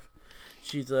Night Live.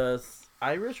 She's a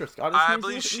Irish or Scottish I musician?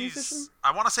 believe she's...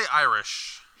 I want to say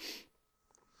Irish.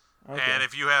 Okay. And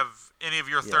if you have any of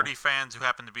your 30 fans who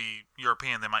happen to be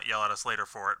European, they might yell at us later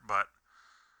for it, but...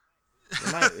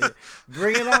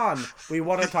 Bring it on. We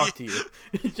want to talk to you.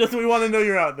 Just we want to know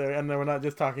you're out there, and then we're not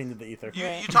just talking to the ether. You,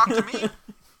 Right. you talk to me?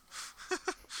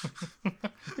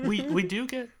 We do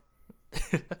get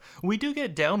we do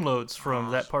get downloads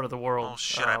from that part of the world. Oh,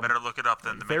 shit, I better look it up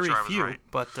then to make Very sure I was few, right.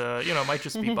 but it might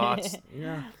just be bots.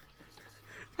 Yeah.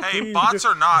 Hey, Please bots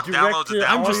or not, direct downloads and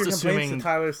all I'm downloads. just your complaints assuming- to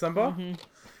Tyler Sumba.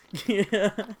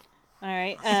 Yeah. All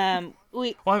right.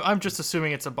 We Well, I'm just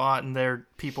assuming it's a bot and they're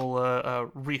people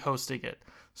rehosting it.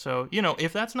 So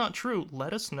if that's not true,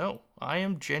 let us know. I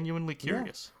am genuinely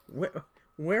curious.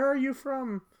 Where are you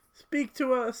from? Speak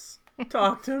to us.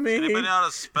 Talk to me. Anybody know how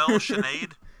to spell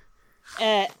Sinead?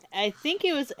 I think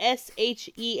it was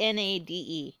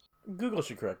Shenade. Google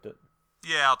should correct it.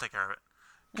 Yeah, I'll take care of it.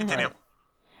 Continue.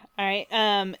 All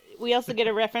right. We also get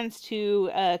a reference to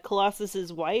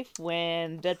Colossus's wife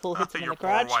when Deadpool hits him in Your the poor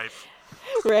crotch, wife.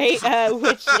 right?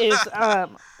 Which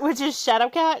is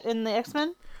Shadowcat in the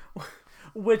X-Men,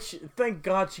 Which, thank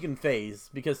God she can phase,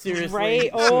 because seriously... right? she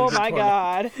Oh was a my tornado.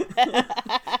 God.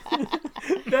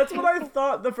 That's what I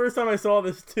thought the first time I saw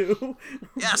this, too.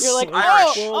 Yes, You're like,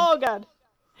 Irish. oh God.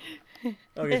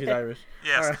 Okay, she's Irish.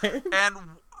 Yes. Alright. And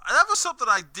that was something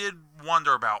I did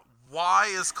wonder about. Why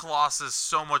is Colossus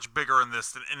so much bigger in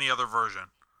this than any other version?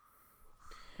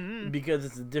 Because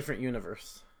it's a different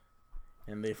universe.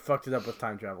 And they fucked it up with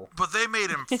time travel. But they made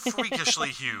him freakishly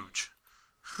huge.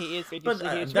 He is But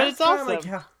ridiculously huge, but that's it's kind awesome. of like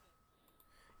how...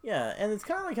 Yeah, and it's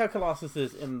kind of like how Colossus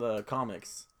is in the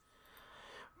comics.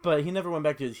 But he never went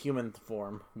back to his human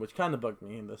form, which kind of bugged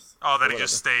me in this. Oh, that But he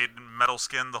just stayed metal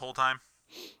skin the whole time?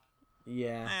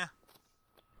 Yeah.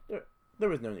 Eh. There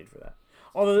was no need for that.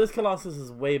 Although this Colossus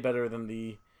is way better than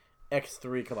the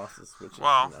X3 Colossus, which is,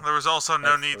 Well, there was also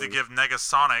no that's need to so- give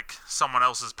Negasonic someone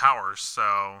else's powers,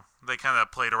 so they kind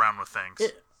of played around with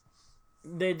things.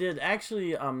 They did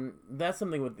actually. That's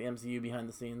something with the MCU behind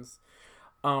the scenes.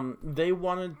 They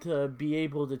wanted to be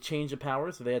able to change the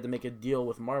power, so they had to make a deal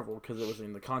with Marvel because it was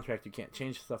in the contract. You can't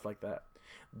change stuff like that.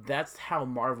 That's how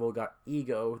Marvel got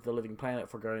Ego, the Living Planet,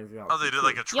 for Guardians of the Galaxy. Oh, they did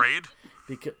like a trade?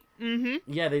 Because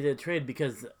yeah, they did a trade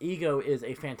because Ego is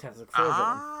a Fantastic Four villain,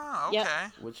 Ah, okay.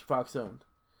 Yep. which Fox owned.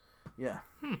 Yeah.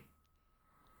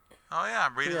 Oh, yeah,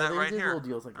 I'm reading yeah, that they right did here. little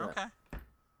deals like that. Okay.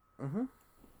 Mm-hmm.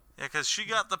 Yeah, because she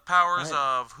got the powers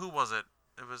Right. of... Who was it?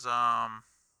 It was,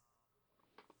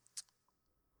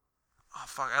 Oh,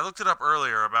 fuck. I looked it up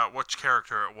earlier about which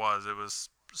character it was. It was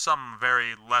some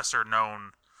very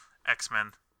lesser-known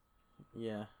X-Men.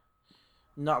 Yeah.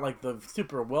 Not like the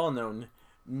super well-known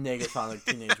Negasonic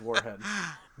Teenage Warhead.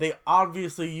 They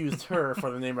obviously used her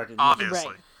for the name recognition.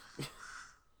 Obviously. Right.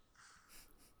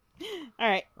 All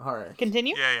right, All right.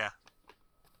 continue. Yeah.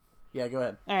 Yeah, go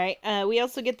ahead. All right. We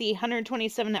also get the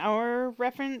 127-hour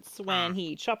reference when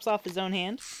he chops off his own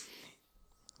hand.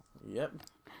 Yep.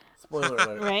 Spoiler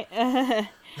alert. Right.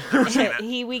 Never seen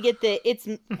it. We get the "It's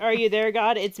Are You There,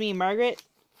 God? It's Me, Margaret,"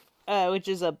 which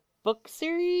is a book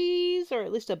series, or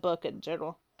at least a book in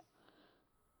general.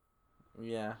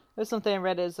 Yeah. That's something I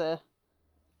read as a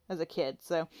kid.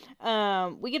 So,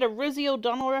 we get a Rosie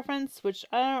O'Donnell reference, which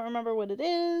I don't remember what it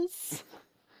is.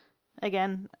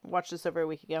 Again, watched this over a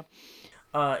week ago.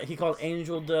 He called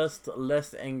Angel Dust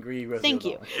less angry Rosie Thank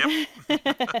you.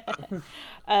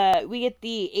 O'Donnell. We get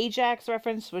the Ajax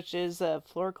reference, which is a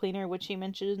floor cleaner, which he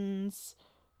mentions.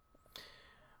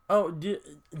 Oh, do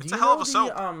It's you a hell know of a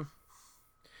soap.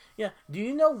 Yeah. Do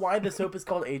you know why the soap is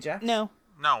called Ajax? No.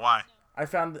 No, why? I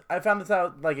found this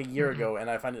out like a year ago, and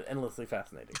I find it endlessly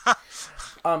fascinating.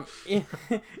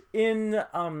 In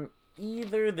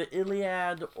either the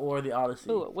Iliad or the Odyssey,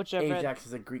 Ooh, which I've read. Ajax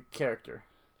is a Greek character.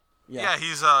 Yeah,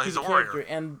 he's a character,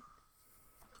 warrior.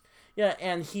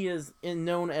 and he is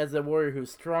known as a warrior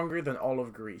who's stronger than all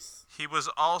of Greece. He was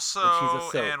also Which he's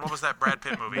a soap. in... What was that Brad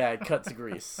Pitt movie? That cuts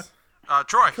Greece.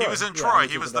 Troy. He Troy, was in yeah, Troy. which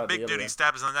He is was the about the big dude. He Iliad.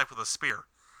 stabs in the neck with a spear.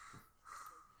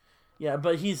 Yeah,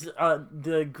 but he's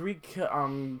the Greek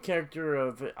character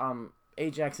of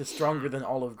Ajax is stronger than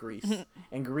all of Greece,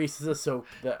 and Greece is a soap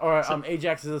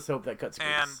Ajax is a soap that cuts Greece.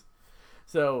 And-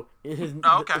 So his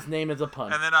okay. his name is a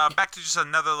pun. And then back to just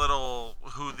another little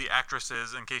who the actress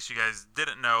is, in case you guys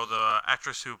didn't know, the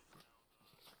actress who,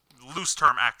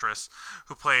 loose-term actress,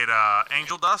 who played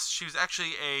Angel Dust. She was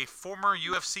actually a former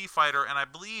UFC fighter and I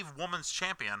believe women's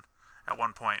champion at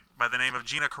one point by the name of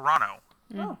Gina Carano.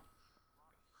 Oh,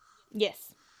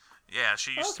 Yes. Yeah,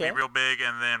 she used to be Okay. real big,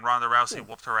 and then Ronda Rousey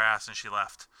whooped her ass and she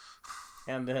left.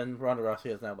 and then Ronda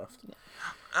Rousey has now left.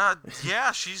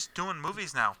 Yeah, she's doing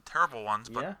movies now. Terrible ones,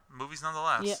 but Yeah. movies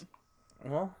nonetheless. Yep.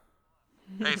 Well,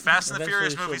 Hey, Fast and the Eventually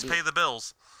Furious she'll movies be- pay the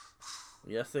bills.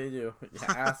 yes, they do.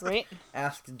 Ask Right.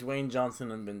 ask Dwayne Johnson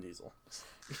and Vin Diesel.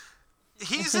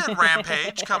 He's in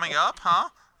Rampage coming up, huh?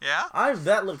 Yeah?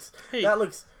 That looks Hey.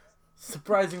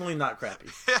 surprisingly not crappy.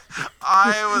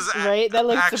 I was Right, that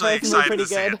looks actually surprisingly excited to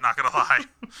see pretty it, not gonna lie.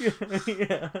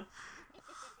 Yeah.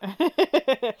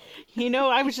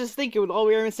 I was just thinking all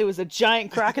we were gonna say was a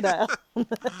giant crocodile.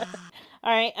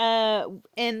 All right,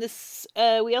 and this,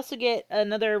 we also get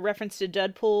another reference to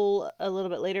Deadpool a little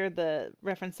bit later. The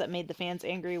reference that made the fans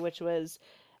angry, which was,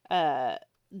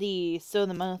 the sew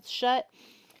the mouth shut,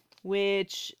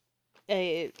 which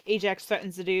Ajax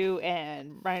threatens to do,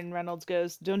 and Ryan Reynolds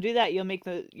goes, "Don't do that. You'll make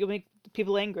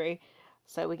people angry."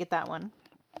 So we get that one,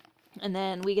 and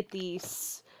then we get the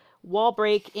wall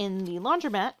break in the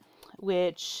laundromat,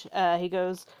 which he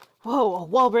goes, "Whoa, a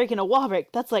wall break and a wall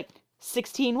break. That's like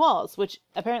 16 walls." Which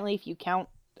apparently, if you count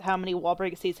how many wall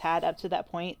breaks he's had up to that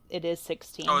point, it is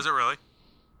 16. Oh, is it really?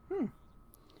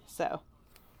 So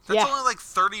That's yeah. only like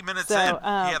 30 minutes So, in.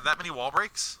 He had that many wall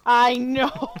breaks? I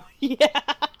know. Yeah.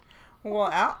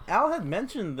 Well, Al had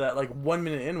mentioned that like 1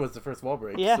 minute in was the first wall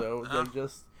break. Yeah. So they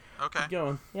just Okay. keep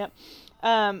going. Yep.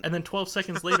 And then 12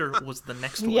 seconds later was the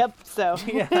next one. Yep. So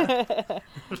Yeah.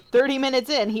 30 minutes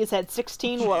in, he's had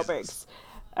 16 wall breaks.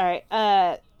 All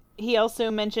right. He also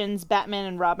mentions Batman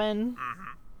and Robin.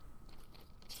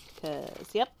 Cause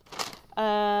yep.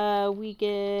 We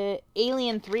get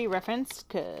Alien 3 reference,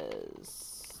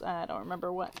 cause I don't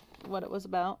remember what it was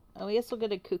about. Oh, we also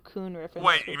get a Cocoon reference.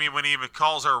 Wait, you mean when he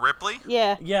calls her Ripley?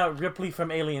 Yeah. Yeah, Ripley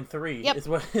from Alien 3 Yep. is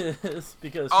what it is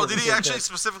because. Oh, she did has he a actually shaved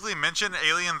specifically mention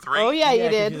Alien 3? Oh yeah, head. you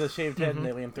 'cause did. She's a shaved head in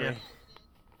Alien 3. Yeah.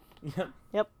 Yep.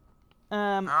 Yep. Oh,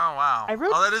 wow. I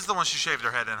wrote- Oh, that is the one she shaved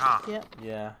her head in, huh? Yep.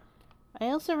 Yeah. I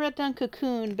also wrote down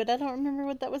Cocoon, but I don't remember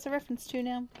what that was a reference to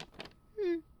now.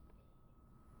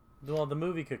 Well, the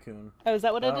movie Cocoon. Oh, is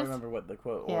that what I it don't is? remember what the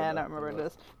quote. Yeah, or I the- don't remember what the- it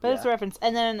is. But it's a yeah. reference.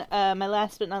 And then my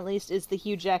last but not least is the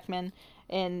Hugh Jackman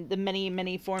in the many,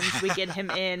 many forms we get him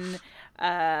in.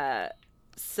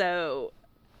 So,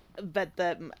 but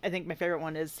I think my favorite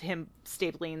one is him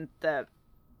stapling the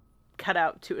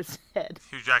cutout to his head.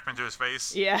 Hugh Jackman to his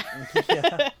face. Yeah.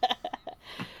 Yeah.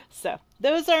 So,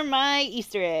 those are my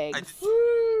Easter eggs.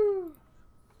 Woo!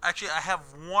 Actually, I have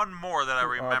one more that I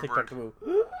remembered, TikTok-a-boo.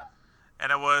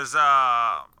 and it was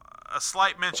a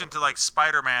slight mention to like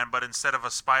Spider-Man, but instead of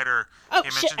a spider, Oh, he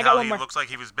shit, mentioned I got how one he more. looks like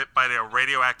he was bit by a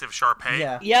radioactive Shar-Pei,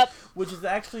 Yeah. Yep. Which is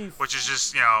actually which is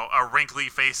just a wrinkly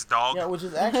faced dog. Yeah, which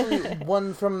is actually one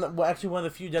of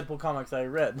the few Deadpool comics I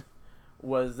read.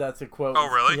 That's a quote. Oh,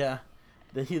 really? Yeah.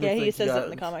 That he looks Yeah, like he says got it in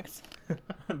the comics.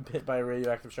 bit by a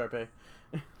radioactive Shar-Pei.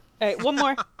 All right, one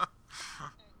more. All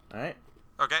right.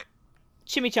 Okay.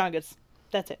 Chimichangas.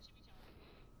 That's it.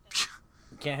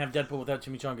 You can't have Deadpool without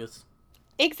chimichangas.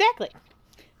 Exactly.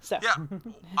 So, Yeah,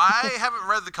 I haven't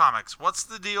read the comics. What's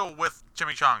the deal with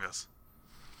chimichangas?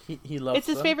 He loves it's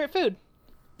his them. favorite food.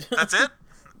 That's it?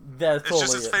 That's It's totally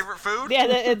just his it. favorite food? Yeah,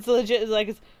 it's legit. It's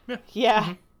like,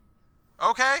 yeah.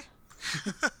 Okay.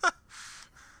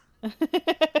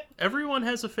 Everyone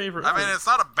has a favorite. I mean, food. it's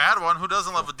not a bad one. Who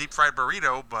doesn't love a deep fried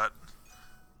burrito? But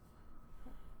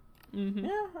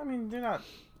Yeah, I mean they're not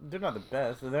the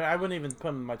best. I wouldn't even put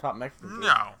them in my top Mexican food.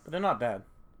 no. But they're not bad.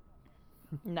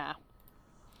 Nah.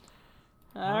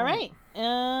 All right.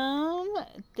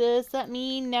 Does that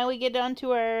mean now we get on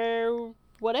to our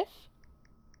what if?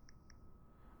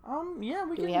 Yeah,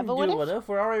 we Do can we have a do what a if? what if.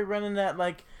 We're already running at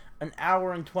like an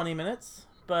hour and 20 minutes,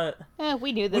 but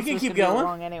We knew this can was keep gonna be going.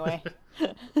 long anyway.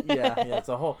 yeah, it's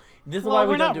a whole. This is Well, why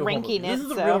we we're don't not do whole ranking movies. This it, is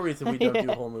the so- real reason we don't do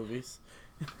Yeah. whole movies.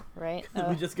 Right?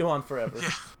 We just go on forever.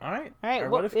 All right. all right. Our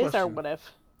What is our question. what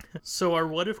if? So our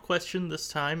what if question this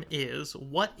time is: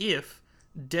 what if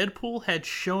Deadpool had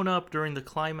shown up during the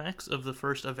climax of the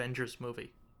first Avengers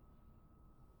movie?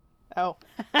 Oh.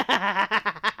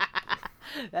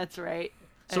 That's right.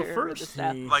 I So remember first, this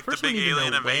stuff. Like First, the we big need to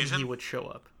alien know when invasion? he would show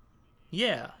up.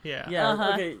 Yeah. Yeah.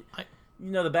 Uh-huh. Okay. I-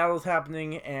 The battle's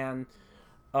happening, and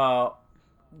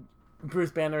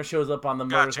Bruce Banner shows up on the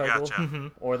Gotcha, motorcycle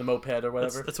gotcha. or the moped or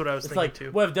whatever. That's what I was It's thinking like,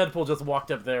 too. what if Deadpool just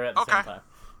walked up there at the same Okay.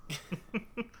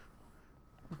 time?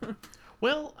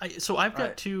 Well, so I've got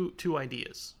Alright. two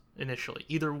ideas initially.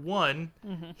 Either one,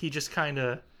 Mm-hmm. he just kind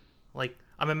of like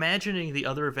I'm imagining the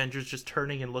other Avengers just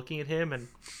turning and looking at him, and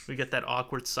we get that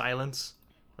awkward silence,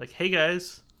 like, "Hey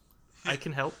guys, I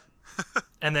can help,"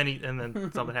 and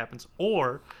then something happens,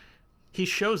 or he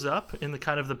shows up in the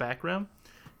kind of the background.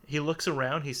 He looks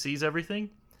around, he sees everything,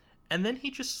 and then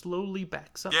he just slowly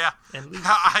backs up. Yeah. and leaves.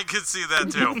 I could see that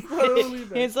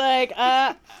too. He's like,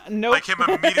 nope. Like him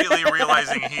immediately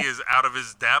realizing he is out of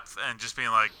his depth and just being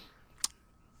like,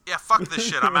 yeah, fuck this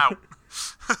shit, I'm out.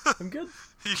 I'm good.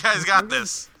 You guys got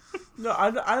this. No,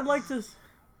 I'd like to.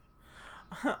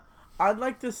 I'd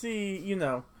like to see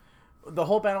the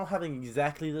whole battle having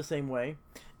exactly the same way,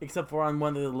 except for on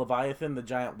one of the Leviathan, the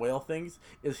giant whale things,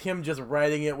 is him just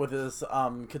riding it with his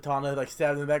katana, like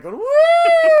stabbing in the back, going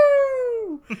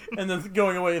woo, and then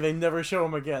going away. They never show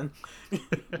him again.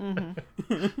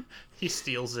 He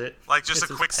steals it. Like just It's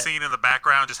a his quick pet. scene in the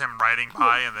background, just him riding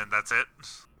by, and then that's it.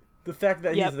 The fact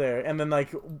that Yep. he's there, and then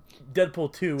like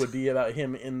Deadpool 2 would be about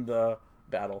him in the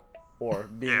battle, or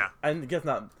being. Yeah. I guess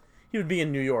not. He would be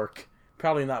in New York,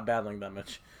 probably not battling that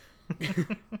much.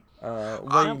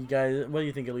 What do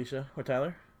you think, Alicia or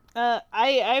Tyler?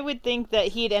 I would think that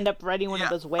he'd end up riding one of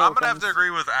those whale I'm gonna have to things.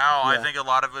 agree with Al. I Yeah. think a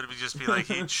lot of it would just be like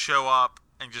he'd show up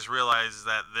and just realize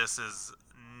that this is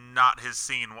not his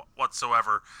scene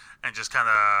whatsoever, and just kind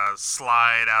of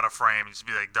slide out of frame and just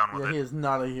be like done with Yeah, it. he is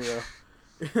not a hero.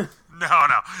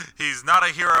 No, he's not a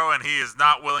hero, and he is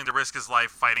not willing to risk his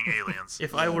life fighting aliens.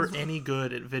 If I were any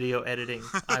good at video editing,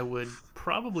 I would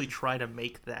probably try to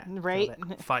make that, Right.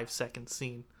 that 5-second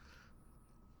scene.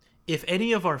 If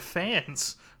any of our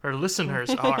fans or listeners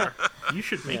are, you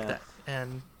should make Yeah. that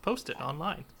and post it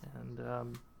online.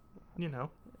 And,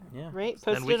 Yeah. Right?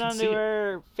 Then Post we it can see onto it.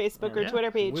 our Facebook or Yeah. Twitter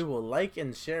page. We will like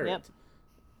and share Yep.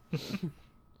 it.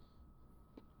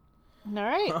 All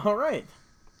right. All right.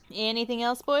 Anything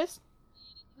else, boys?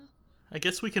 I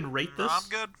guess we can rate No, this I'm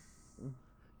good.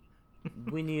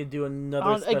 We need to do another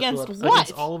On- special against episode. what?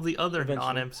 against all of the other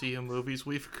Eventually. non-MCU movies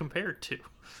we've compared to.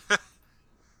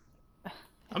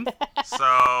 I'm, So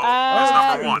that's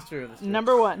number one. That's true, that's true.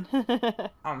 Number one.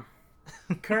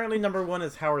 Currently, number one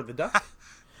is Howard the Duck.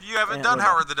 You haven't Yeah, done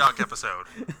whatever. Howard the Duck episode.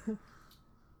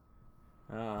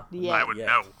 Yeah. I would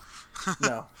yeah.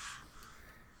 know.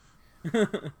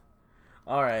 No.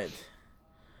 All right.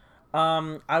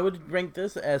 I would rank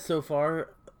this as so far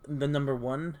the number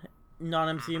one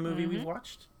non-MCU movie we've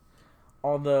watched.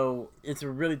 Although it's a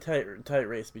really tight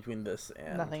race between this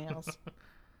and Nothing else.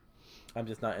 I'm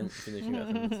just not finishing that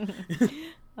sentence.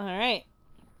 All right.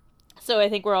 So I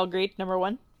think we're all agreed. Number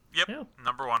one. Yep, Yeah.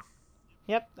 number one.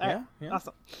 Yep. All right. Yeah.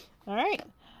 Awesome. All right.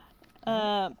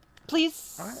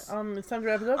 Please. All right. It's time to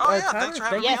wrap it up. Oh, yeah, Tyler, thanks for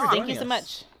having me Yes. on. Thank you so joining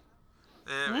us.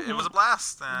 much. It was a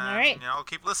blast. And, All right. I'll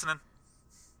keep listening.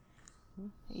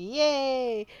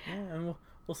 Yay. Yeah, and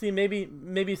we'll see.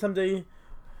 Maybe someday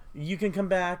you can come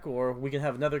back, or we can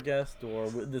have another guest, or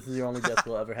this is the only guest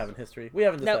we'll ever have in history. We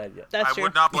haven't decided Nope. yet. That's I true.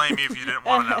 would not blame you if you didn't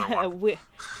want another one.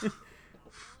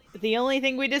 The only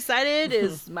thing we decided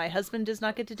is my husband does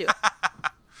not get to do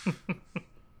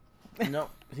it. No,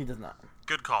 he does not.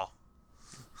 Good call.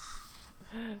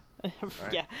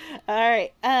 Yeah. All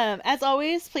right. As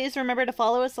always, please remember to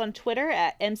follow us on Twitter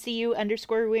at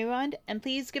MCU_Rewind, and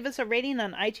please give us a rating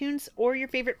on iTunes or your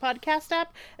favorite podcast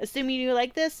app, assuming you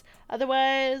like this.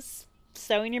 Otherwise,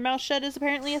 sewing your mouth shut is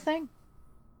apparently a thing.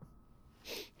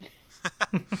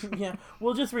 Yeah,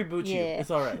 we'll just reboot you. Yeah.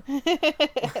 It's all right.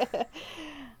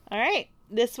 All right.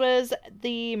 This was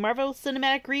the Marvel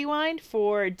Cinematic Rewind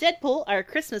for Deadpool, our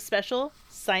Christmas special,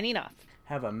 signing off.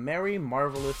 Have a merry,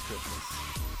 marvelous Christmas.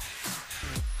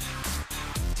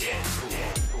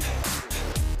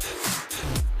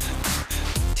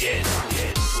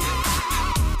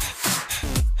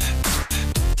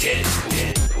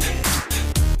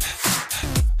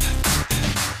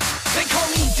 They call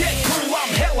me Deadpool,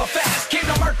 I'm hella fast. Can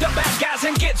I murk the bad guys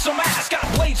and get some ass? Got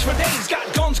blades for days,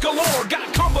 got guns galore,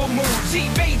 got combo moves,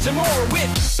 evades and more.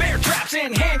 With bear traps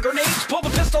and hand grenades, pull the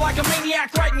pistol like a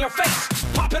maniac right in your face.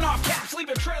 Popping off caps, leave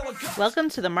a trail of guts. Welcome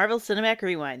to the Marvel Cinematic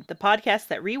Rewind, the podcast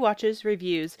that rewatches,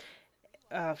 reviews.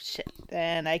 Oh shit!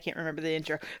 And I can't remember the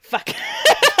intro. Fuck.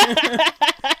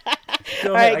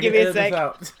 Go All ahead, right, I give can me a edit sec. this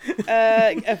out.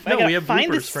 If I No, gotta we have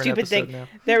find bloopers this for an stupid episode thing. now.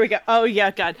 There we go. Oh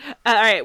yeah, God. All right.